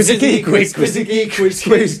 quiz, quizzicky, quiz, quizzicky, quiz,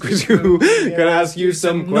 quizzicky. Gonna ask you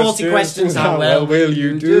some naughty questions. How well will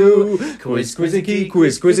you do? Quiz, quizzicky,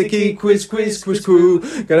 quiz, quizzicky, quiz, quiz.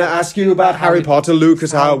 Gonna ask you about Harry Potter,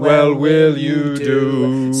 Lucas. How well will you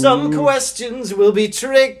do? Some questions will be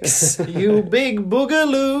tricks, you big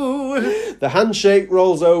boogaloo. The handshake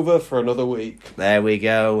rolls over for another week. There we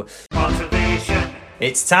go.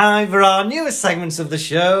 It's time for our newest segments of the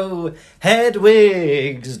show,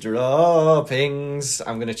 Hedwig's Droppings.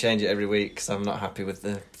 I'm going to change it every week because I'm not happy with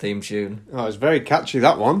the theme tune. Oh, it's very catchy,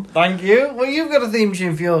 that one. Thank you. Well, you've got a theme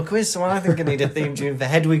tune for your quiz, so I think I need a theme tune for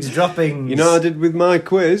Hedwig's Droppings. You know what I did with my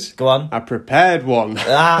quiz? Go on. I prepared one.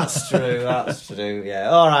 That's true, yeah.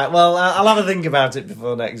 All right, well, I'll have a think about it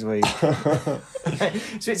before next week.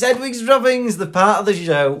 So it's Hedwig's Droppings, the part of the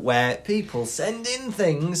show where people send in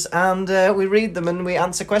things and we read them and we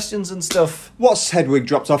answer questions and stuff. What's Hedwig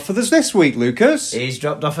dropped off for us this week, Lucas? He's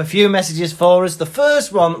dropped off a few messages for us. The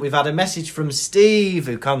first one, we've had a message from Steve,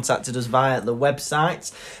 who contacted us via the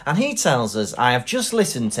website, and he tells us, I have just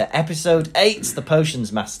listened to episode 8, The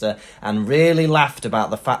Potions Master, and really laughed about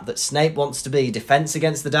the fact that Snape wants to be Defence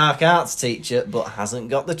Against the Dark Arts teacher, but hasn't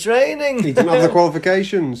got the training. He didn't have the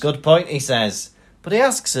qualifications. Good point, he says. But he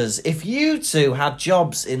asks us, if you two had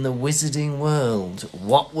jobs in the wizarding world,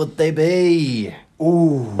 what would they be?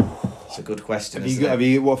 Ooh. It's a good question, What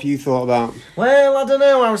have you thought about? Well, I don't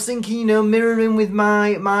know. I was thinking, mirroring with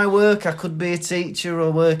my work, I could be a teacher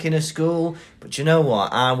or work in a school. But you know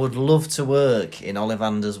what? I would love to work in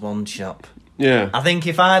Ollivander's wand shop. Yeah. I think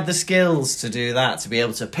if I had the skills to do that, to be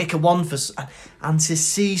able to pick a wand and to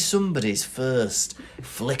see somebody's first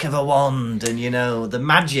flick of a wand and, the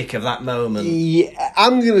magic of that moment. Yeah,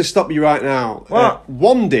 I'm going to stop you right now. What?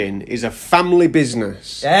 Wanding is a family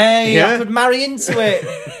business. Hey, yeah? I could marry into it.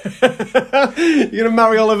 You're going to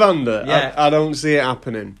marry Ollivander? Yeah. I don't see it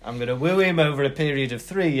happening. I'm going to woo him over a period of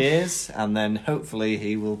 3 years and then hopefully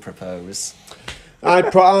he will propose.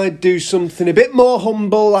 I'd do something a bit more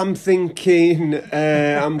humble. I'm thinking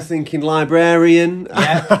librarian.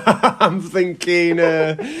 Yeah. I'm thinking,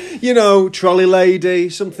 trolley lady,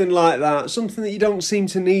 something like that. Something that you don't seem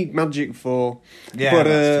to need magic for. Yeah, but,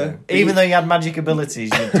 that's true. Even though you had magic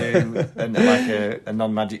abilities, you'd do a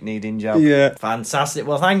non-magic needing job. Yeah. Fantastic.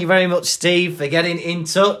 Well, thank you very much, Steve, for getting in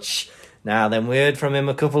touch. Now then, we heard from him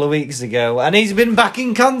a couple of weeks ago, and he's been back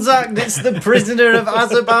in contact. It's the prisoner of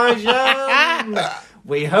Azerbaijan.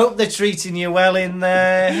 We hope they're treating you well in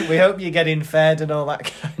there. We hope you're getting fed and all that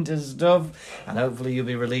kind of stuff. And hopefully you'll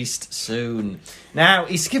be released soon. Now,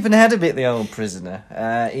 he's skipping ahead a bit, the old prisoner.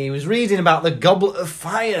 He was reading about the Goblet of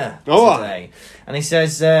Fire today. And he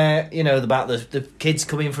says, about the kids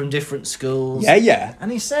coming from different schools. Yeah.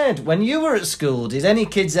 And he said, when you were at school, did any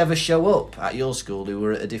kids ever show up at your school who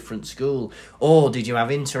were at a different school? Or did you have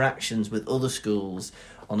interactions with other schools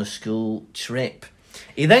on a school trip?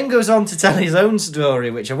 He then goes on to tell his own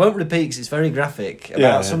story, which I won't repeat because it's very graphic,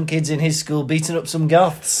 about some kids in his school beating up some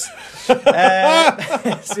goths. So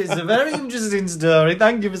it's a very interesting story.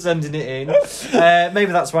 Thank you for sending it in.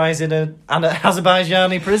 Maybe that's why he's in an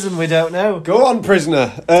Azerbaijani prison, we don't know. Go on,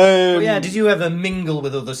 prisoner. Did you ever mingle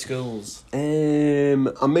with other schools? I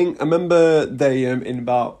remember they, in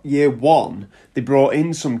about year 1, they brought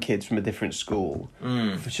in some kids from a different school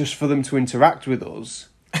just for them to interact with us.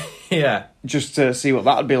 Yeah. Just to see what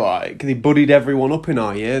that would be like. They buddied everyone up in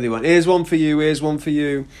our year. They went, here's one for you, here's one for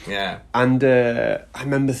you. Yeah. And I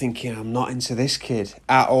remember thinking, I'm not into this kid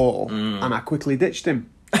at all. And I quickly ditched him.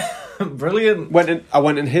 Brilliant. I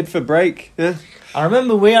went and hid for break. Yeah. I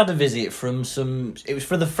remember we had a visit from it was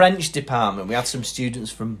for the French department. We had some students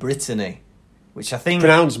from Brittany, which I think...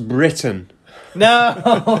 Pronounced Britain. No,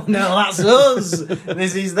 that's us.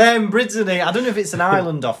 This is them, Brittany. I don't know if it's an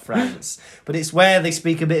island off France, but it's where they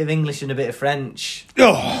speak a bit of English and a bit of French.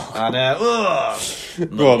 Oh, I know. Oh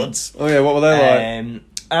yeah, what were they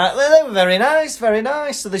like? They were very nice, very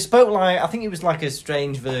nice. So they spoke I think it was like a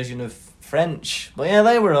strange version of French. But yeah,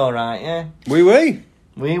 they were all right, yeah. Oui.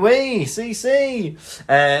 Si.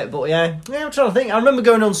 But yeah, I'm trying to think. I remember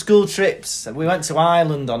going on school trips. We went to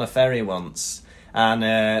Ireland on a ferry once. And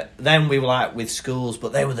then we were with schools,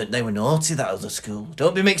 but they were naughty, that other school.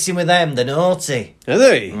 Don't be mixing with them, they're naughty. Are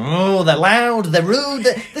they? Oh, they're loud, they're rude,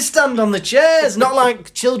 they stand on the chairs, not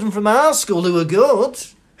like children from our school who are good.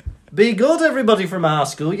 Be good, everybody from our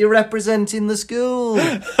school, you're representing the school.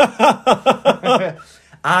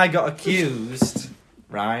 I got accused,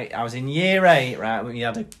 right, I was in year 8, right, when we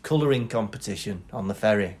had a colouring competition on the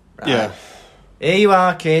ferry, right? Yeah. Here you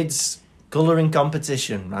are, kids, colouring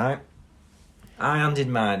competition, right? I handed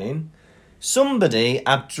mine in. somebody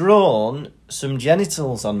had drawn some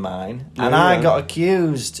genitals on mine, and I got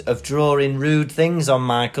accused of drawing rude things on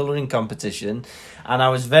my colouring competition, and I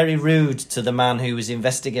was very rude to the man who was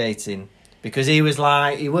investigating, because he was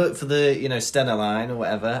like, he worked for the, Stena line or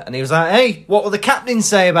whatever, and he was like, hey, what will the captain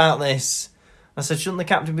say about this? I said, shouldn't the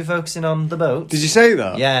captain be focusing on the boat? Did you say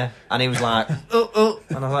that? Yeah. And he was like, oh.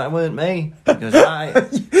 And I was like, it weren't me. He goes, right.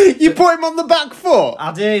 You put him on the back foot?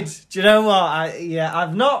 I did. Do you know what?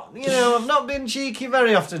 I've not been cheeky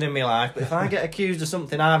very often in my life, but if I get accused of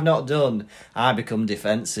something I've not done, I become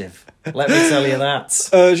defensive. Let me tell you that.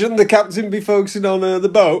 Shouldn't the captain be focusing on the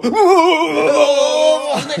boat?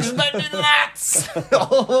 Oh, I wasn't expecting that.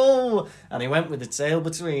 Oh. And he went with the tail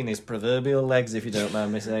between his proverbial legs, if you don't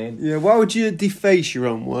mind me saying. Yeah, why would you deface your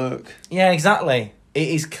own work? Yeah, exactly. It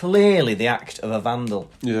is clearly the act of a vandal.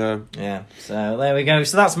 Yeah. Yeah, so there we go.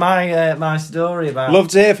 So that's my story about... Love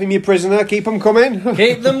to hear from you, prisoner. Keep them coming.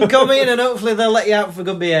 Keep them coming, and hopefully they'll let you out for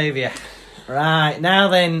good behaviour. Right, now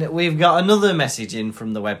then, we've got another message in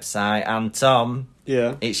from the website, and Tom...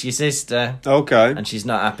 Yeah. It's your sister. Okay. And she's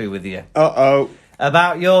not happy with you. Uh-oh.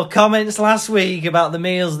 About your comments last week about the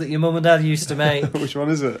meals that your mum and dad used to make. Which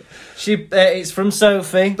one is it? It's from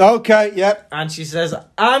Sophie. Okay, yep. And she says,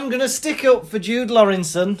 I'm going to stick up for Jude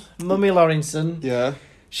Lawrenson, Mummy Lawrenson. Yeah.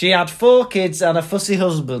 She had 4 kids and a fussy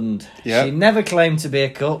husband. Yeah. She never claimed to be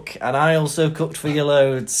a cook, and I also cooked for you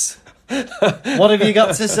loads. What have you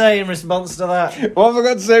got to say in response to that? What have I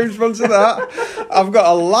got to say in response to that? I've got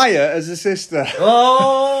a liar as a sister.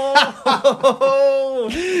 Oh!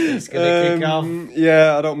 It's going to kick off.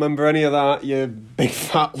 Yeah, I don't remember any of that, you big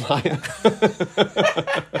fat liar.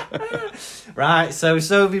 Right, so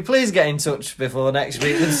Sophie, please get in touch before next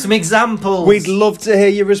week with some examples. We'd love to hear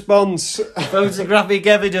your response. Photographic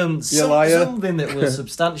evidence. You liar. Something that will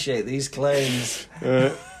substantiate these claims.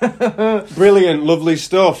 Brilliant, lovely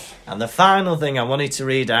stuff. And the final thing I wanted to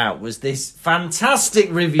read out was this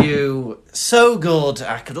fantastic review. So good,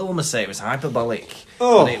 I could almost say it was hyperbolic.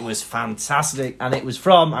 Oh. But it was fantastic. And it was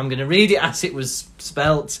from, I'm going to read it as it was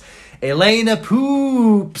spelt, Elena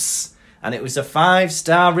Poops. And it was a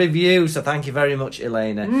 5-star review, so thank you very much,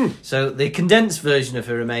 Elena. So the condensed version of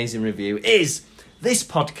her amazing review is, this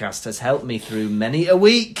podcast has helped me through many a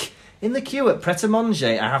week. In the queue at Pret a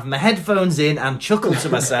Manger, I have my headphones in and chuckle to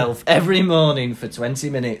myself every morning for 20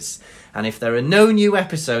 minutes. And if there are no new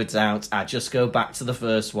episodes out, I just go back to the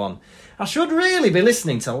first one. I should really be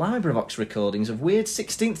listening to LibriVox recordings of weird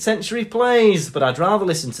 16th century plays, but I'd rather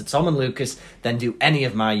listen to Tom and Lucas than do any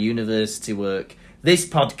of my university work. This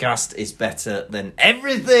podcast is better than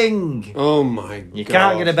everything. Oh my God. You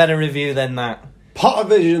can't get a better review than that.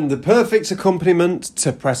 Pottervision, the perfect accompaniment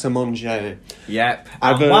to Pret a Manger. Yep.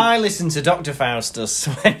 And why listen to Dr. Faustus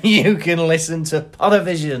when you can listen to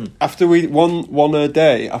Pottervision? After we one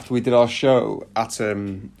day after we did our show at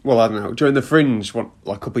during the Fringe a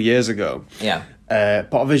couple of years ago. Yeah.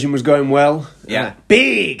 Pottervision was going well. Yeah.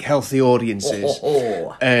 Big healthy audiences.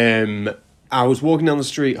 I was walking down the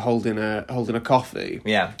street holding a coffee.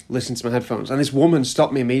 Yeah. Listening to my headphones. And this woman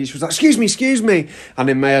stopped me immediately. She was like, excuse me. And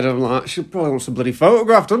in my head, I'm like, she probably wants a bloody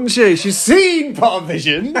photograph, doesn't she? She's seen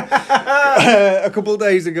Pottervision a couple of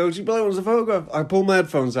days ago. She probably wants a photograph. I pull my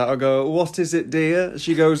headphones out. I go, what is it, dear?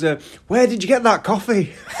 She goes, where did you get that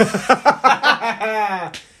coffee?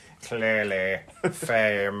 Clearly,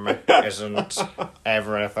 fame isn't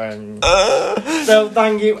everything. So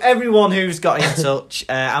thank you everyone who's got in touch,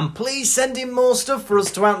 and please send in more stuff for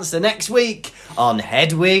us to answer next week on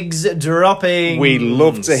Hedwig's Droppings. We'd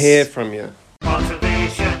love to hear from you.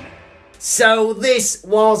 So this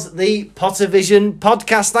was the Pottervision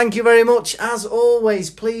podcast. Thank you very much. As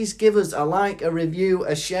always, please give us a like, a review,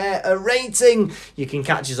 a share, a rating. You can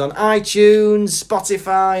catch us on iTunes,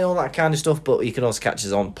 Spotify, all that kind of stuff, but you can also catch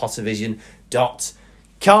us on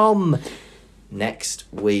pottervision.com. Next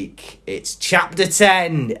week, it's Chapter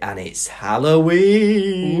 10, and it's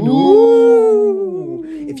Halloween. Ooh.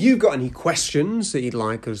 If you've got any questions that you'd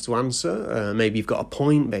like us to answer, maybe you've got a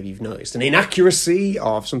point, maybe you've noticed an inaccuracy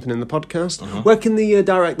of something in the podcast, where can they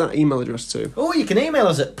direct that email address to? Oh, you can email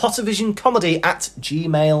us at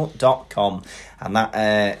pottervisioncomedy@gmail.com. And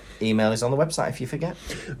that email is on the website if you forget.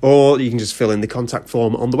 Or you can just fill in the contact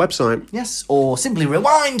form on the website. Yes, or simply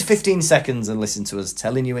rewind 15 seconds and listen to us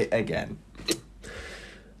telling you it again.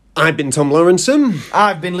 I've been Tom Lawrenson.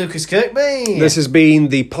 I've been Lucas Kirkby. This has been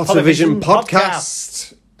the Pottervision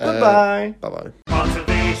podcast. Goodbye. Bye-bye.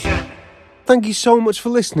 Pottervision. thank you so much for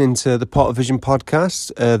listening to the Pot of Vision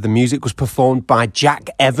podcast. The music was performed by Jack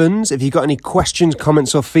Evans. If you've got any questions,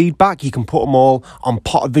 comments or feedback, you can put them all on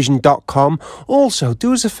potofvision.com. Also,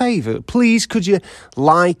 do us a favour. Please, could you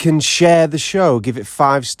like and share the show? Give it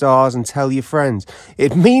 5 stars and tell your friends.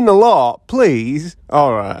 It'd mean a lot, please.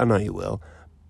 All right, I know you will.